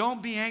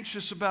 Don't be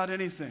anxious about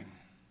anything,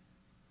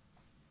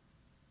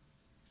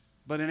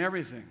 but in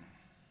everything,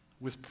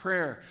 with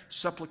prayer,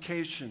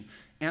 supplication,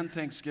 and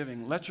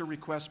thanksgiving, let your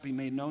requests be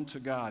made known to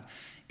God.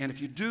 And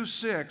if you do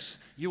 6,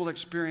 you will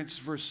experience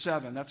verse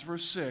 7. That's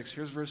verse 6.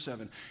 Here's verse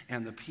 7.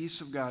 And the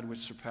peace of God, which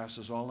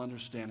surpasses all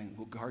understanding,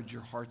 will guard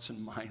your hearts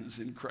and minds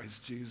in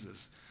Christ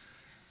Jesus.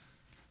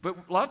 But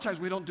a lot of times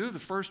we don't do the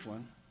first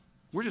one.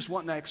 We're just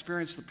wanting to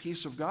experience the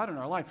peace of God in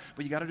our life.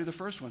 But you got to do the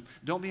first one.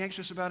 Don't be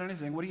anxious about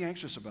anything. What are you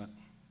anxious about?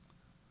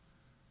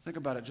 Think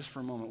about it just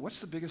for a moment.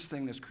 What's the biggest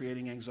thing that's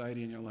creating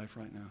anxiety in your life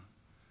right now?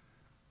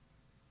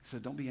 He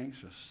said, don't be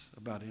anxious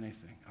about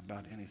anything,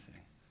 about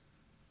anything.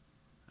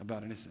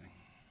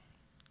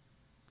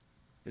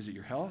 Is it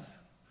your health,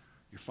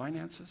 your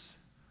finances,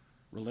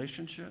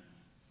 relationship,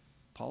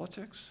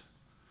 politics,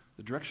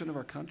 the direction of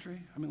our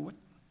country? I mean, what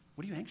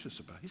are you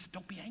anxious about? He said,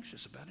 don't be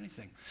anxious about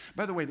anything.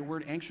 By the way, the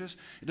word anxious,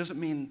 it doesn't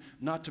mean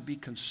not to be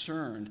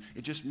concerned.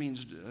 It just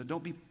means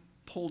don't be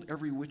pulled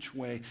every which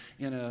way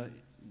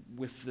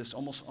with this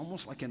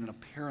almost like in a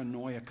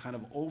paranoia kind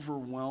of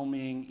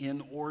overwhelming,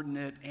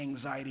 inordinate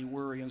anxiety,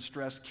 worry, and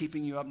stress,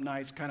 keeping you up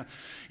nights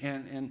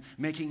and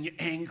making you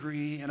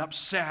angry and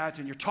upset,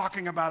 and you're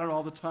talking about it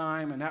all the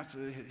time. And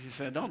he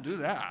said, don't do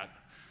that.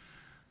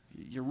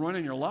 You're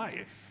ruining your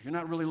life. You're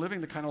not really living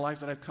the kind of life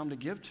that I've come to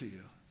give to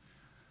you.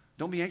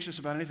 Don't be anxious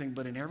about anything,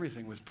 but in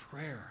everything with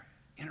prayer,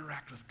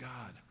 interact with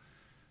God.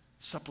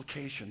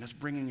 Supplication, that's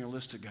bringing your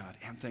list to God,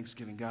 and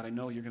thanksgiving. God, I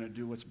know you're going to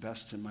do what's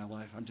best in my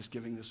life. I'm just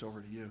giving this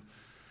over to you.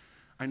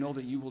 I know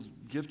that you will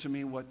give to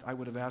me what I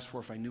would have asked for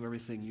if I knew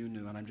everything you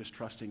knew, and I'm just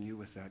trusting you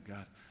with that,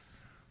 God.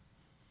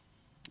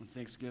 and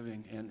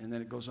thanksgiving. And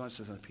then it goes on, it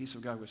says, and the peace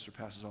of God which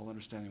surpasses all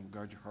understanding will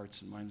guard your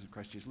hearts and minds in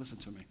Christ Jesus. Listen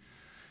to me.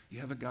 You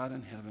have a God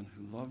in heaven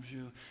who loves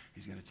you.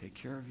 He's going to take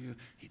care of you.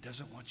 He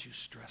doesn't want you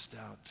stressed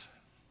out.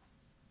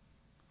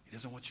 He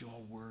doesn't want you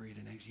all worried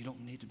and anxious. You don't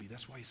need to be.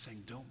 That's why he's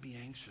saying, don't be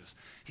anxious.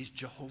 He's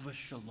Jehovah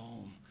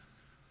Shalom.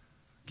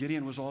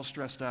 Gideon was all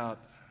stressed out.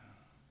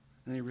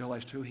 Then he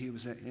realized who he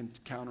was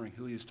encountering,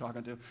 who he was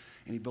talking to, and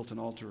he built an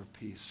altar of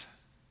peace.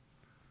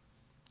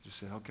 Just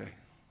said, okay,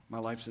 my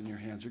life's in your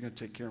hands. You're going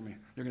to take care of me.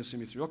 You're going to see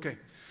me through. Okay,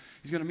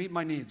 he's going to meet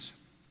my needs.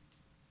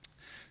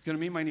 He's going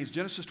to meet my needs.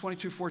 Genesis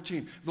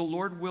 22:14, the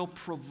Lord will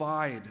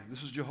provide.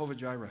 This is Jehovah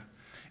Jireh.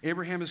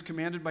 Abraham is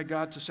commanded by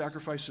God to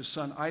sacrifice his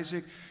son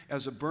Isaac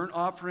as a burnt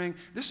offering.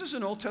 This is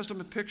an Old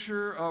Testament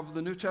picture of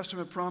the New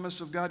Testament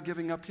promise of God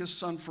giving up his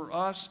son for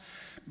us.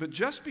 But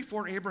just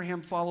before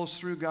Abraham follows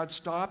through, God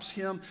stops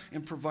him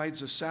and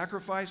provides a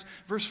sacrifice.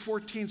 Verse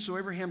 14, so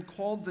Abraham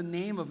called the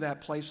name of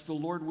that place, the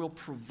Lord will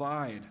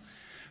provide.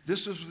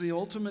 This is the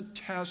ultimate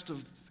test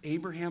of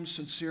Abraham's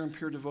sincere and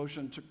pure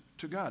devotion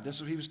to God. This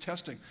is what he was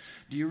testing.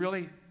 Do you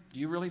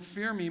really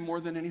fear me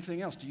more than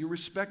anything else? Do you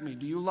respect me?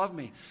 Do you love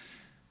me?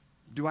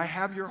 Do I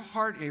have your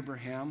heart,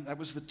 Abraham? That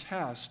was the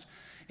test.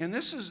 And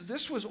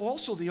this was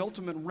also the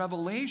ultimate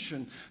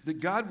revelation that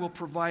God will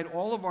provide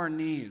all of our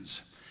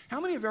needs. How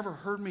many have ever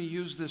heard me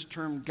use this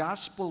term,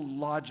 gospel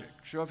logic?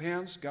 Show of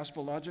hands,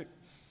 gospel logic?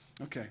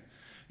 Okay.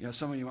 Yeah,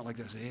 some of you went like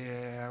this.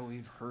 Yeah,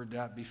 we've heard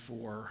that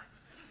before.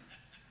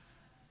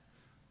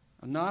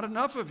 Not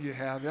enough of you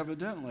have,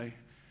 evidently.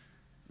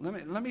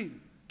 Let me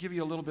give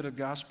you a little bit of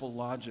gospel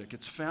logic.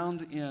 It's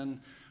found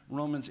in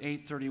Romans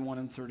 8:31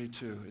 and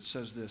 32. It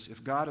says this,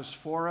 if God is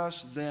for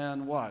us,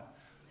 then what?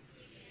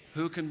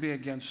 Who can be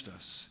against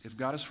us? If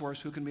God is for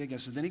us, who can be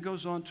against us? Then he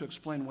goes on to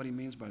explain what he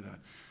means by that.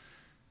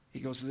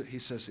 He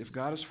says, if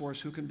God is for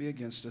us, who can be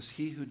against us?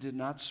 He who did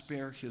not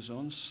spare his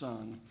own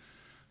son,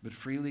 but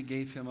freely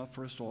gave him up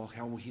for us all,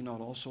 how will he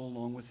not also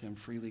along with him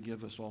freely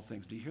give us all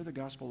things? Do you hear the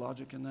gospel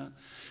logic in that?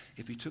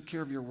 If he took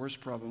care of your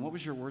worst problem, what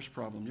was your worst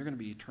problem? You're going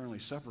to be eternally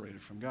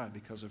separated from God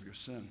because of your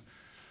sin.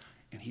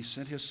 And he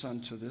sent his son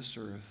to this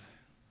earth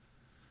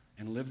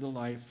and lived the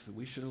life that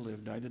we should have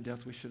lived, died the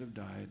death we should have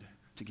died,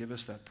 to give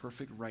us that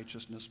perfect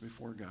righteousness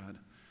before God.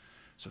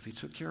 So if he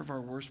took care of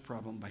our worst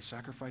problem by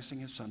sacrificing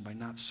his son, by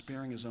not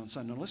sparing his own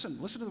son. Now listen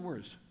to the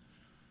words.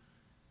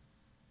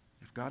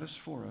 If God is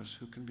for us,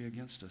 who can be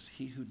against us?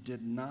 He who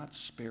did not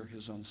spare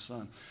his own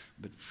son,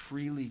 but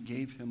freely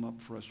gave him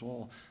up for us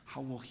all,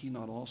 how will he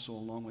not also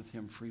along with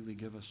him freely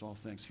give us all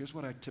things? Here's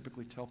what I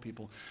typically tell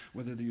people,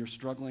 whether you're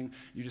struggling,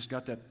 you just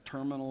got that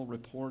terminal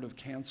report of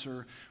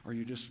cancer, or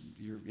you're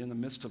in the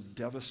midst of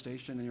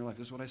devastation in your life.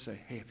 This is what I say.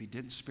 Hey, if he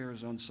didn't spare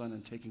his own son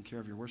in taking care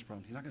of your worst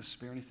problem, he's not going to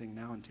spare anything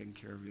now in taking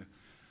care of you.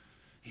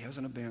 He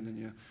hasn't abandoned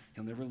you.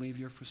 He'll never leave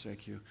you or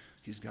forsake you.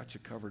 He's got you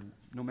covered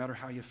no matter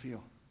how you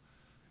feel.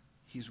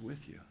 He's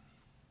with you.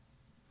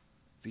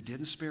 If he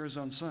didn't spare his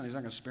own son, he's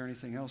not going to spare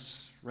anything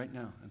else right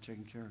now in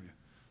taking care of you.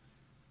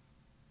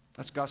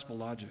 That's gospel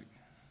logic.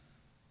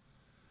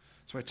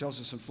 That's why it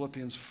tells us in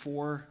Philippians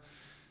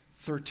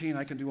 4:13,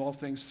 I can do all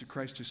things through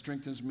Christ who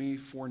strengthens me.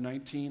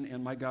 4:19,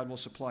 and my God will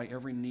supply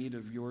every need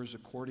of yours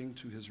according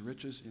to his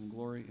riches in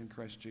glory in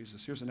Christ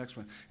Jesus. Here's the next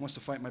one. He wants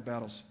to fight my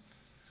battles.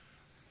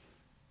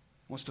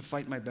 He wants to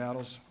fight my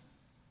battles.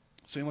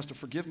 So he wants to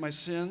forgive my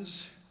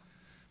sins,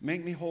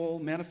 make me whole,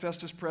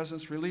 manifest his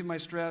presence, relieve my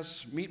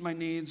stress, meet my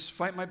needs,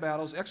 fight my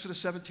battles. Exodus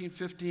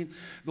 17:15,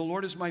 the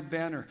Lord is my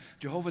banner,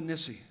 Jehovah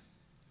Nissi.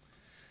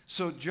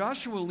 So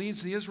Joshua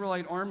leads the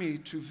Israelite army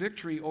to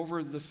victory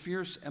over the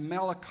fierce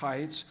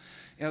Amalekites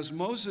as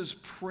Moses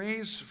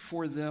prays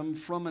for them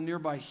from a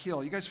nearby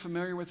hill. You guys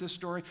familiar with this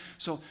story?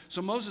 So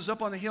Moses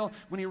up on the hill,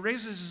 when he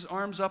raises his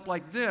arms up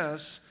like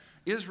this,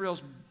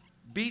 Israel's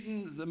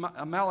beaten the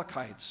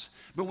Amalekites.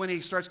 But when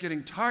he starts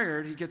getting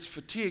tired, he gets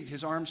fatigued,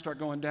 his arms start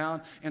going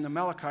down, and the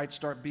Amalekites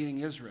start beating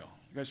Israel.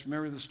 You guys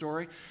familiar with the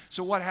story?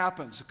 So what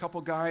happens? A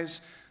couple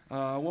guys,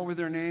 what were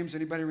their names?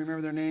 Anybody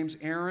remember their names?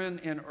 Aaron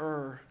and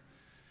Hur,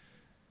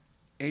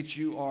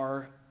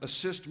 H-U-R,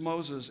 assist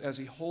Moses as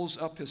he holds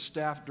up his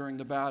staff during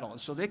the battle.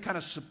 And so they kind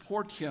of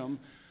support him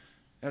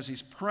as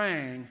he's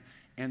praying,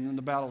 and then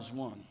the battle's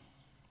won.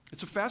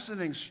 It's a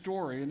fascinating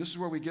story, and this is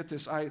where we get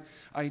this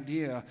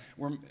idea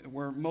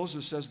where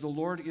Moses says, the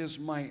Lord is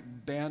my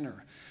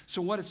banner.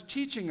 So what it's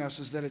teaching us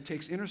is that it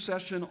takes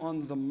intercession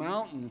on the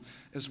mountain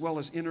as well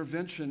as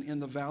intervention in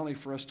the valley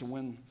for us to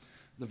win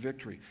the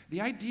victory.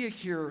 The idea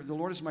here, the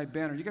Lord is my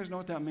banner, you guys know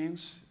what that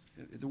means?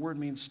 The word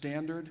means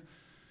standard,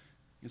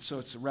 and so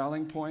it's a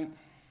rallying point.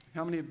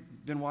 How many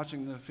have been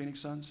watching the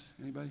Phoenix Suns?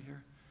 Anybody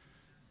here?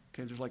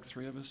 Okay, there's like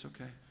 3 of us,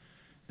 okay.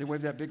 They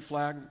wave that big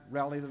flag,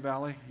 rally the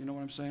valley, you know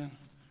what I'm saying?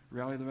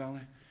 Rally the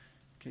valley?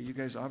 Okay, you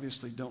guys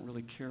obviously don't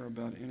really care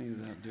about any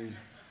of that, do you?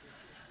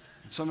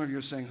 Some of you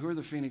are saying, who are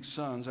the Phoenix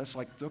Suns? That's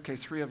like, okay,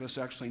 3 of us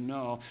actually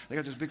know. They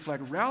got this big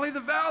flag, rally the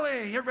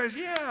valley! Everybody's,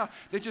 yeah!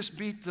 They just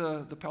beat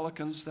the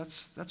Pelicans.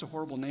 That's a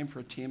horrible name for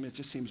a team. It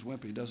just seems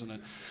wimpy, doesn't it?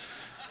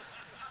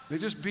 They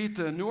just beat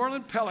the New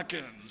Orleans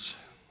Pelicans.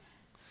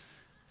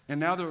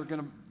 And now they're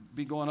going to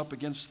be going up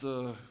against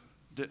the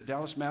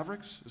Dallas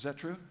Mavericks. Is that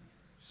true?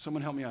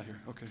 Someone help me out here.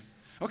 Okay.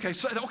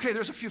 Okay,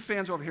 there's a few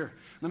fans over here.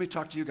 Let me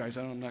talk to you guys.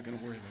 I'm not going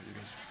to worry about you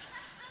guys.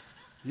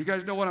 You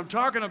guys know what I'm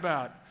talking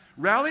about.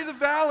 Rally the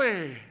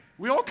Valley.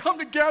 We all come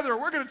together.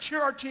 We're going to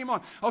cheer our team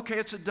on. Okay,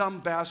 it's a dumb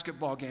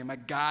basketball game. I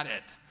got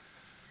it.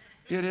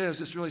 It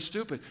is. It's really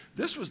stupid.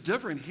 This was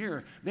different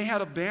here. They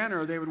had a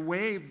banner. They would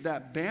wave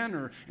that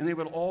banner, and they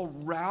would all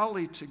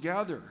rally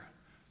together.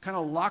 Kind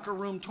of locker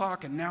room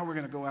talk, and now we're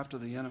going to go after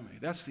the enemy.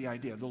 That's the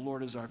idea. The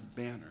Lord is our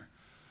banner.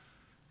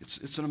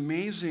 It's an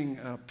amazing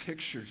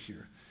picture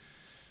here.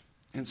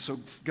 And so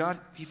God,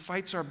 he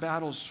fights our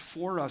battles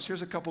for us.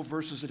 Here's a couple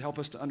verses that help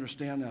us to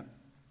understand that.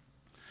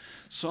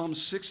 Psalm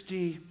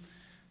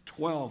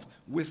 60:12.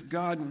 With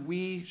God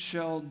we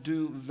shall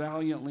do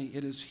valiantly.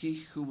 It is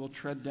he who will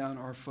tread down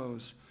our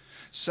foes.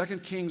 2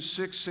 Kings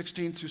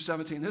 6:16 through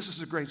 17. This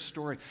is a great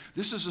story.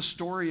 This is a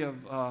story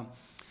of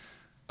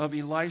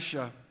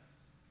Elisha.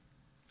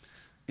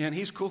 And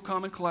he's cool,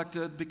 calm, and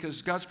collected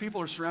because God's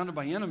people are surrounded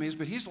by enemies,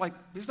 but he's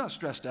not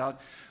stressed out.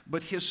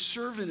 But his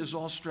servant is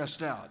all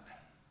stressed out.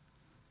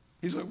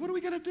 He's like, what are we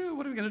going to do?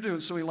 What are we going to do?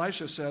 And so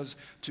Elisha says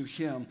to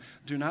him,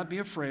 do not be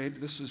afraid.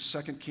 This is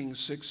 2 Kings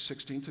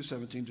 6:16 through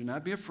 17. Do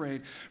not be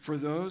afraid, for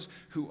those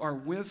who are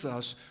with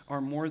us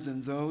are more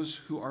than those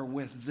who are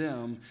with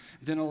them.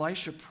 Then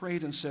Elisha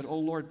prayed and said, O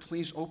Lord,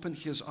 please open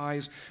his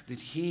eyes that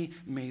he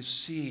may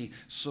see.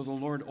 So the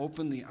Lord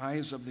opened the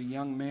eyes of the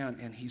young man,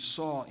 and he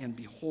saw, and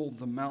behold,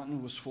 the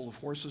mountain was full of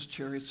horses,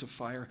 chariots of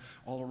fire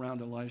all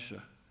around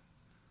Elisha.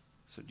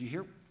 So do you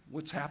hear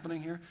what's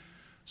happening here?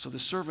 So the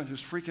servant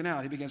who's freaking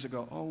out, he begins to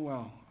go, oh,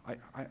 well,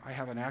 I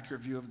have an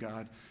accurate view of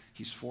God.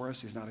 He's for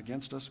us. He's not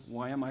against us.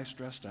 Why am I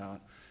stressed out?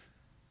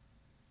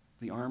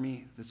 The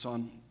army that's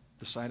on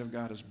the side of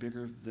God is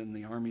bigger than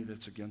the army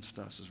that's against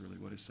us, is really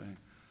what he's saying.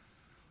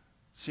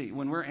 See,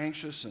 when we're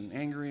anxious and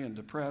angry and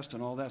depressed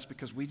and all that, it's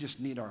because we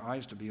just need our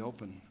eyes to be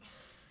open.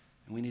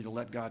 And we need to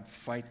let God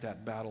fight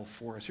that battle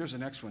for us. Here's the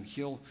next one.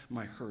 Heal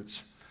my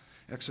hurts.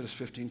 Exodus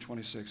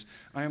 15:26.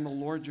 I am the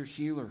Lord your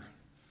healer,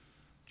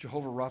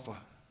 Jehovah Rapha.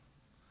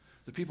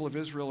 The people of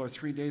Israel are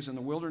 3 days in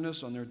the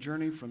wilderness on their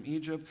journey from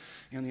Egypt,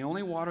 and the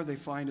only water they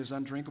find is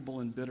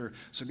undrinkable and bitter.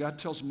 So God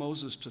tells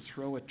Moses to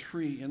throw a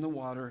tree in the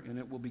water, and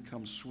it will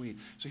become sweet.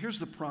 So here's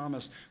the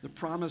promise. The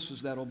promise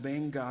is that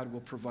obeying God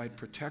will provide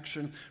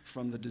protection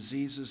from the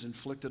diseases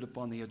inflicted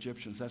upon the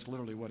Egyptians. That's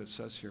literally what it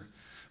says here.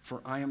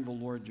 For I am the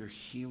Lord your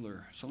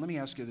healer. So let me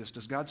ask you this.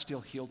 Does God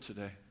still heal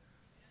today?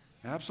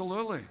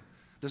 Absolutely.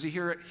 Does he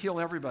heal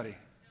everybody?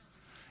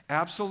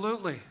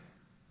 Absolutely.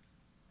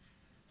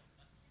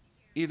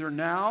 Either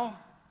now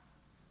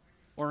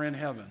or in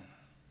heaven.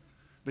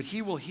 But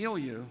he will heal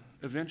you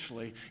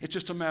eventually. It's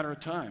just a matter of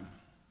time.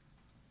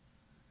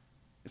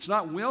 It's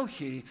not will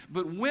he,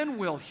 but when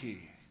will he?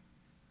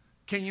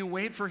 Can you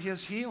wait for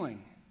his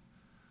healing?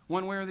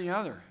 One way or the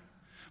other.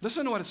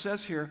 Listen to what it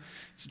says here.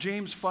 It's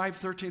James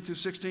 5:13 through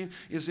 16.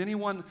 Is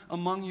anyone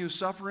among you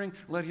suffering?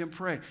 Let him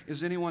pray.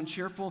 Is anyone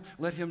cheerful?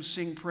 Let him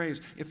sing praise.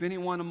 If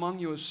anyone among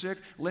you is sick,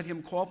 let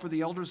him call for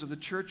the elders of the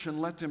church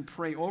and let them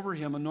pray over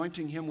him,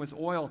 anointing him with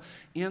oil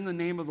in the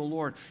name of the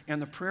Lord.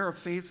 And the prayer of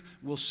faith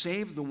will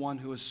save the one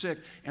who is sick,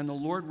 and the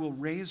Lord will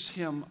raise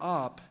him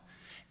up.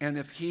 And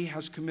if he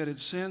has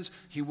committed sins,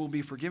 he will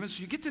be forgiven.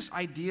 So you get this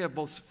idea of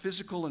both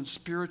physical and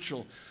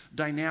spiritual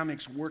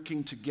dynamics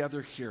working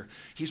together here.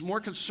 He's more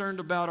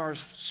concerned about our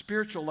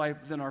spiritual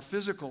life than our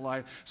physical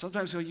life.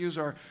 Sometimes he'll use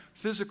our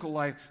physical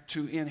life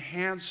to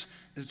enhance,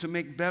 to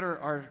make better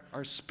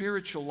our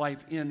spiritual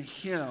life in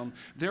him.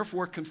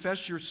 Therefore,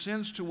 confess your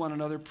sins to one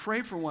another.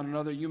 Pray for one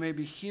another. You may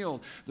be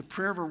healed. The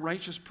prayer of a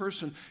righteous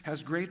person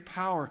has great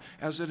power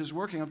as it is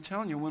working. I'm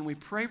telling you, when we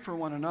pray for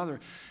one another,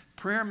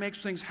 prayer makes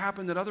things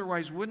happen that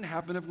otherwise wouldn't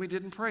happen if we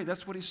didn't pray.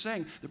 That's what he's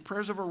saying. The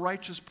prayers of a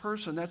righteous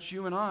person, that's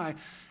you and I,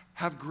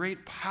 have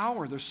great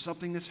power. There's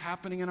something that's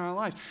happening in our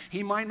lives.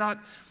 He might not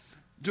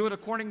do it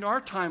according to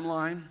our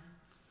timeline,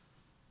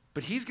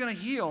 but he's going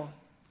to heal.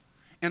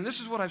 And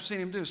this is what I've seen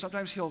him do.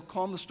 Sometimes he'll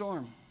calm the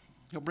storm.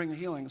 He'll bring the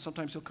healing.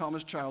 Sometimes he'll calm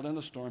his child in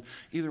the storm.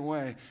 Either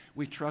way,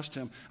 we trust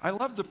him. I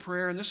love the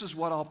prayer, and this is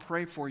what I'll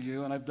pray for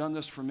you, and I've done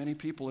this for many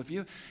people.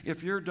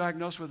 If you're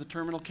diagnosed with a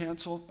terminal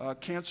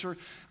cancer,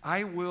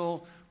 I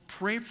will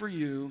pray for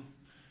you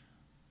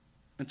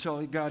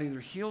until God either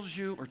heals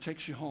you or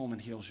takes you home and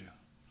heals you.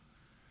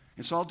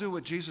 And so I'll do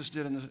what Jesus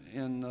did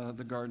in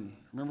the garden.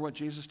 Remember what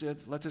Jesus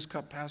did? Let this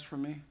cup pass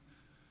from me,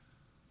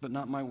 but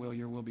not my will,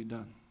 your will be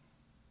done.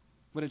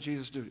 What did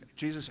Jesus do?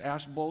 Jesus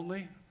asked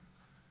boldly,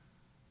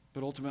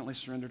 but ultimately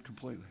surrendered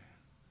completely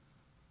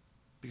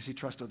because he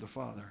trusted the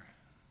Father.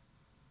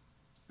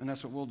 And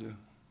that's what we'll do.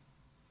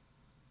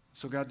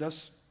 So God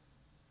does,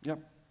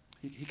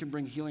 he can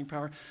bring healing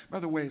power. By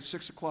the way, at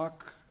 6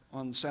 o'clock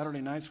on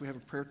Saturday nights, we have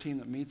a prayer team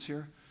that meets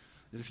here.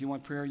 That if you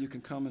want prayer, you can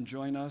come and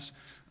join us.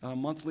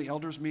 Monthly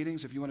elders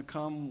meetings, if you want to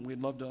come,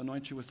 we'd love to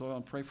anoint you with oil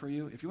and pray for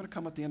you. If you want to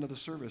come at the end of the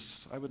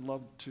service, I would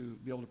love to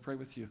be able to pray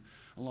with you,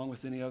 along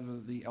with any other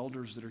of the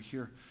elders that are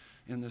here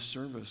in this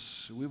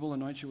service. We will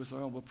anoint you with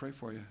oil. We'll pray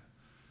for you.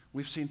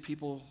 We've seen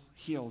people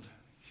healed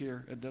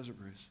here at Desert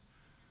Breeze.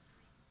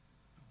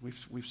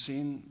 We've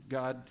seen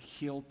God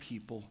heal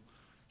people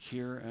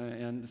here,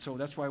 and so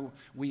that's why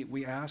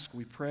we ask,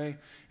 we pray,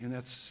 and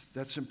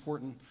that's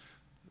important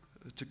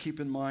to keep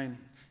in mind.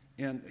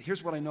 And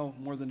here's what I know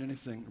more than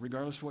anything,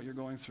 regardless of what you're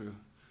going through,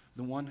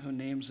 the one who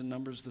names and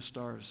numbers the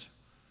stars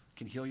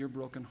can heal your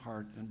broken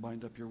heart and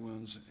bind up your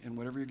wounds. And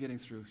whatever you're getting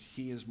through,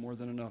 he is more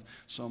than enough.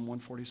 Psalm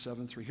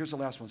 147:3. Here's the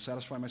last one,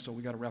 satisfy my soul.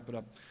 We got to wrap it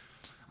up.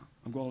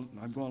 I'm going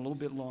a little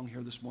bit long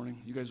here this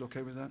morning. You guys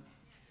okay with that?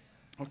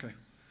 Okay.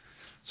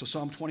 So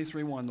Psalm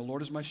 23:1, the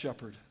Lord is my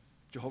shepherd,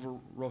 Jehovah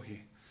Rohi.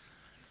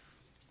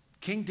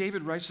 King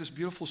David writes this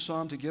beautiful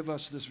psalm to give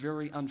us this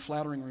very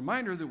unflattering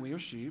reminder that we are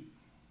sheep.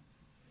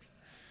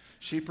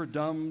 Sheep are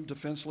dumb,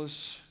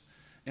 defenseless,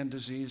 and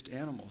diseased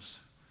animals.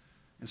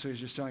 And so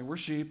he's just telling, we're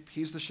sheep,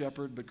 he's the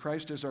shepherd, but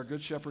Christ is our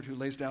good shepherd who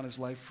lays down his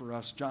life for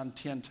us. John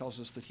 10 tells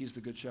us that he's the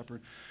good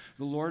shepherd.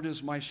 The Lord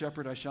is my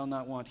shepherd, I shall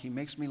not want. He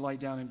makes me lie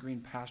down in green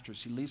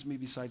pastures. He leads me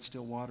beside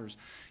still waters.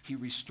 He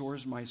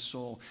restores my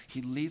soul.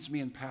 He leads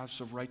me in paths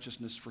of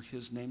righteousness for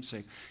his name's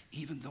sake.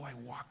 Even though I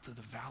walk through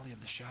the valley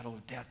of the shadow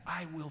of death,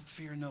 I will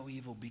fear no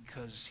evil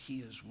because he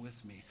is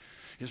with me.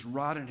 His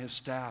rod and his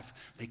staff,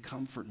 they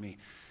comfort me.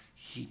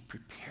 He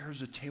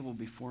prepares a table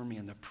before me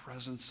in the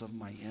presence of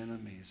my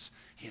enemies.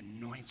 He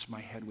anoints my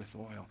head with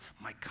oil.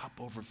 My cup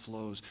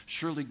overflows.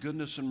 Surely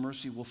goodness and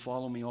mercy will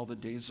follow me all the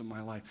days of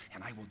my life,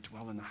 and I will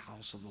dwell in the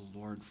house of the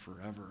Lord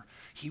forever.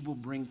 He will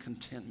bring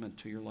contentment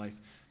to your life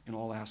in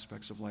all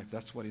aspects of life.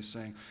 That's what he's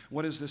saying.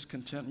 What is this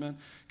contentment?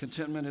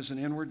 Contentment is an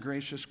inward,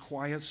 gracious,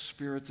 quiet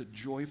spirit that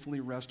joyfully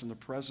rests in the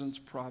presence,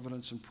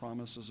 providence, and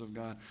promises of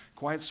God.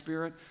 Quiet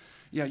spirit.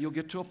 Yeah, you'll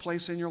get to a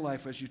place in your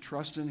life as you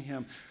trust in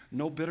him.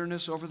 No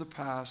bitterness over the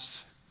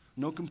past,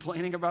 no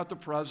complaining about the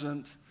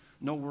present,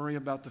 no worry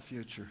about the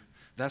future.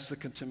 That's the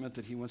contentment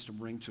that he wants to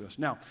bring to us.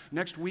 Now,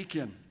 next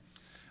weekend,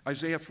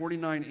 Isaiah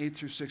 49, 8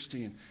 through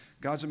 16.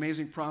 God's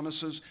amazing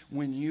promises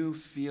when you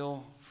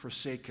feel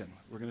forsaken.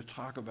 We're going to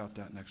talk about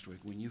that next week.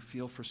 When you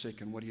feel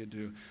forsaken, what do you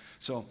do?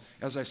 So,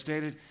 as I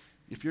stated,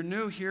 if you're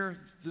new here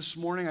this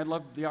morning, I'd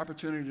love the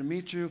opportunity to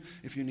meet you.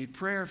 If you need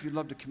prayer, if you'd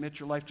love to commit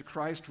your life to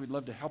Christ, we'd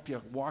love to help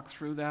you walk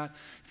through that.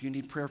 If you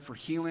need prayer for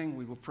healing,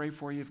 we will pray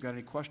for you. If you've got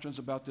any questions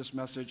about this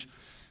message,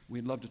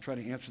 we'd love to try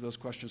to answer those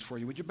questions for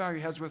you. Would you bow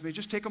your heads with me?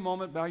 Just take a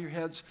moment, bow your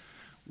heads.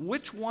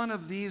 Which one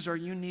of these are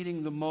you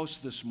needing the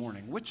most this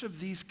morning? Which of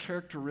these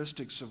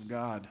characteristics of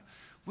God,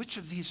 which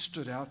of these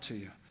stood out to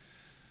you?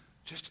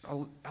 Just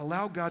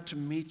allow God to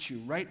meet you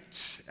right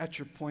at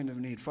your point of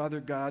need.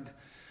 Father God,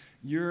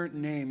 your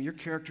name, your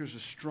character is a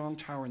strong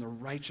tower, and the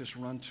righteous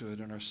run to it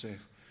and are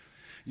safe.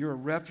 You're a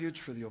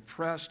refuge for the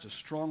oppressed, a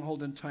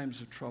stronghold in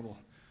times of trouble.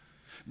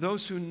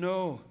 Those who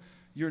know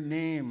your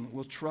name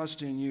will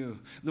trust in you.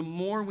 The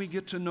more we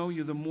get to know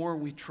you, the more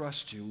we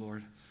trust you,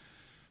 Lord.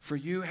 For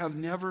you have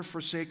never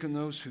forsaken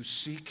those who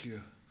seek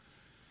you.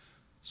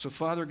 So,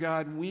 Father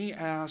God, we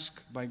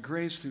ask by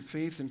grace through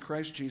faith in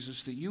Christ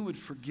Jesus that you would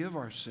forgive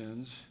our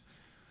sins,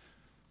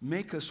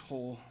 make us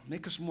whole,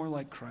 make us more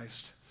like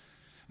Christ.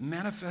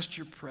 Manifest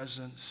your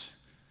presence,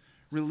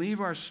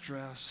 relieve our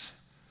stress,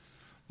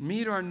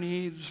 meet our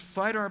needs,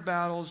 fight our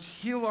battles,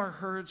 heal our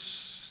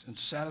hurts, and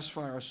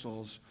satisfy our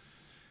souls.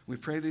 We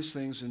pray these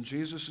things in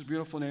Jesus'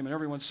 beautiful name. And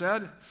everyone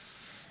said,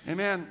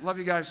 amen. Love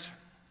you guys.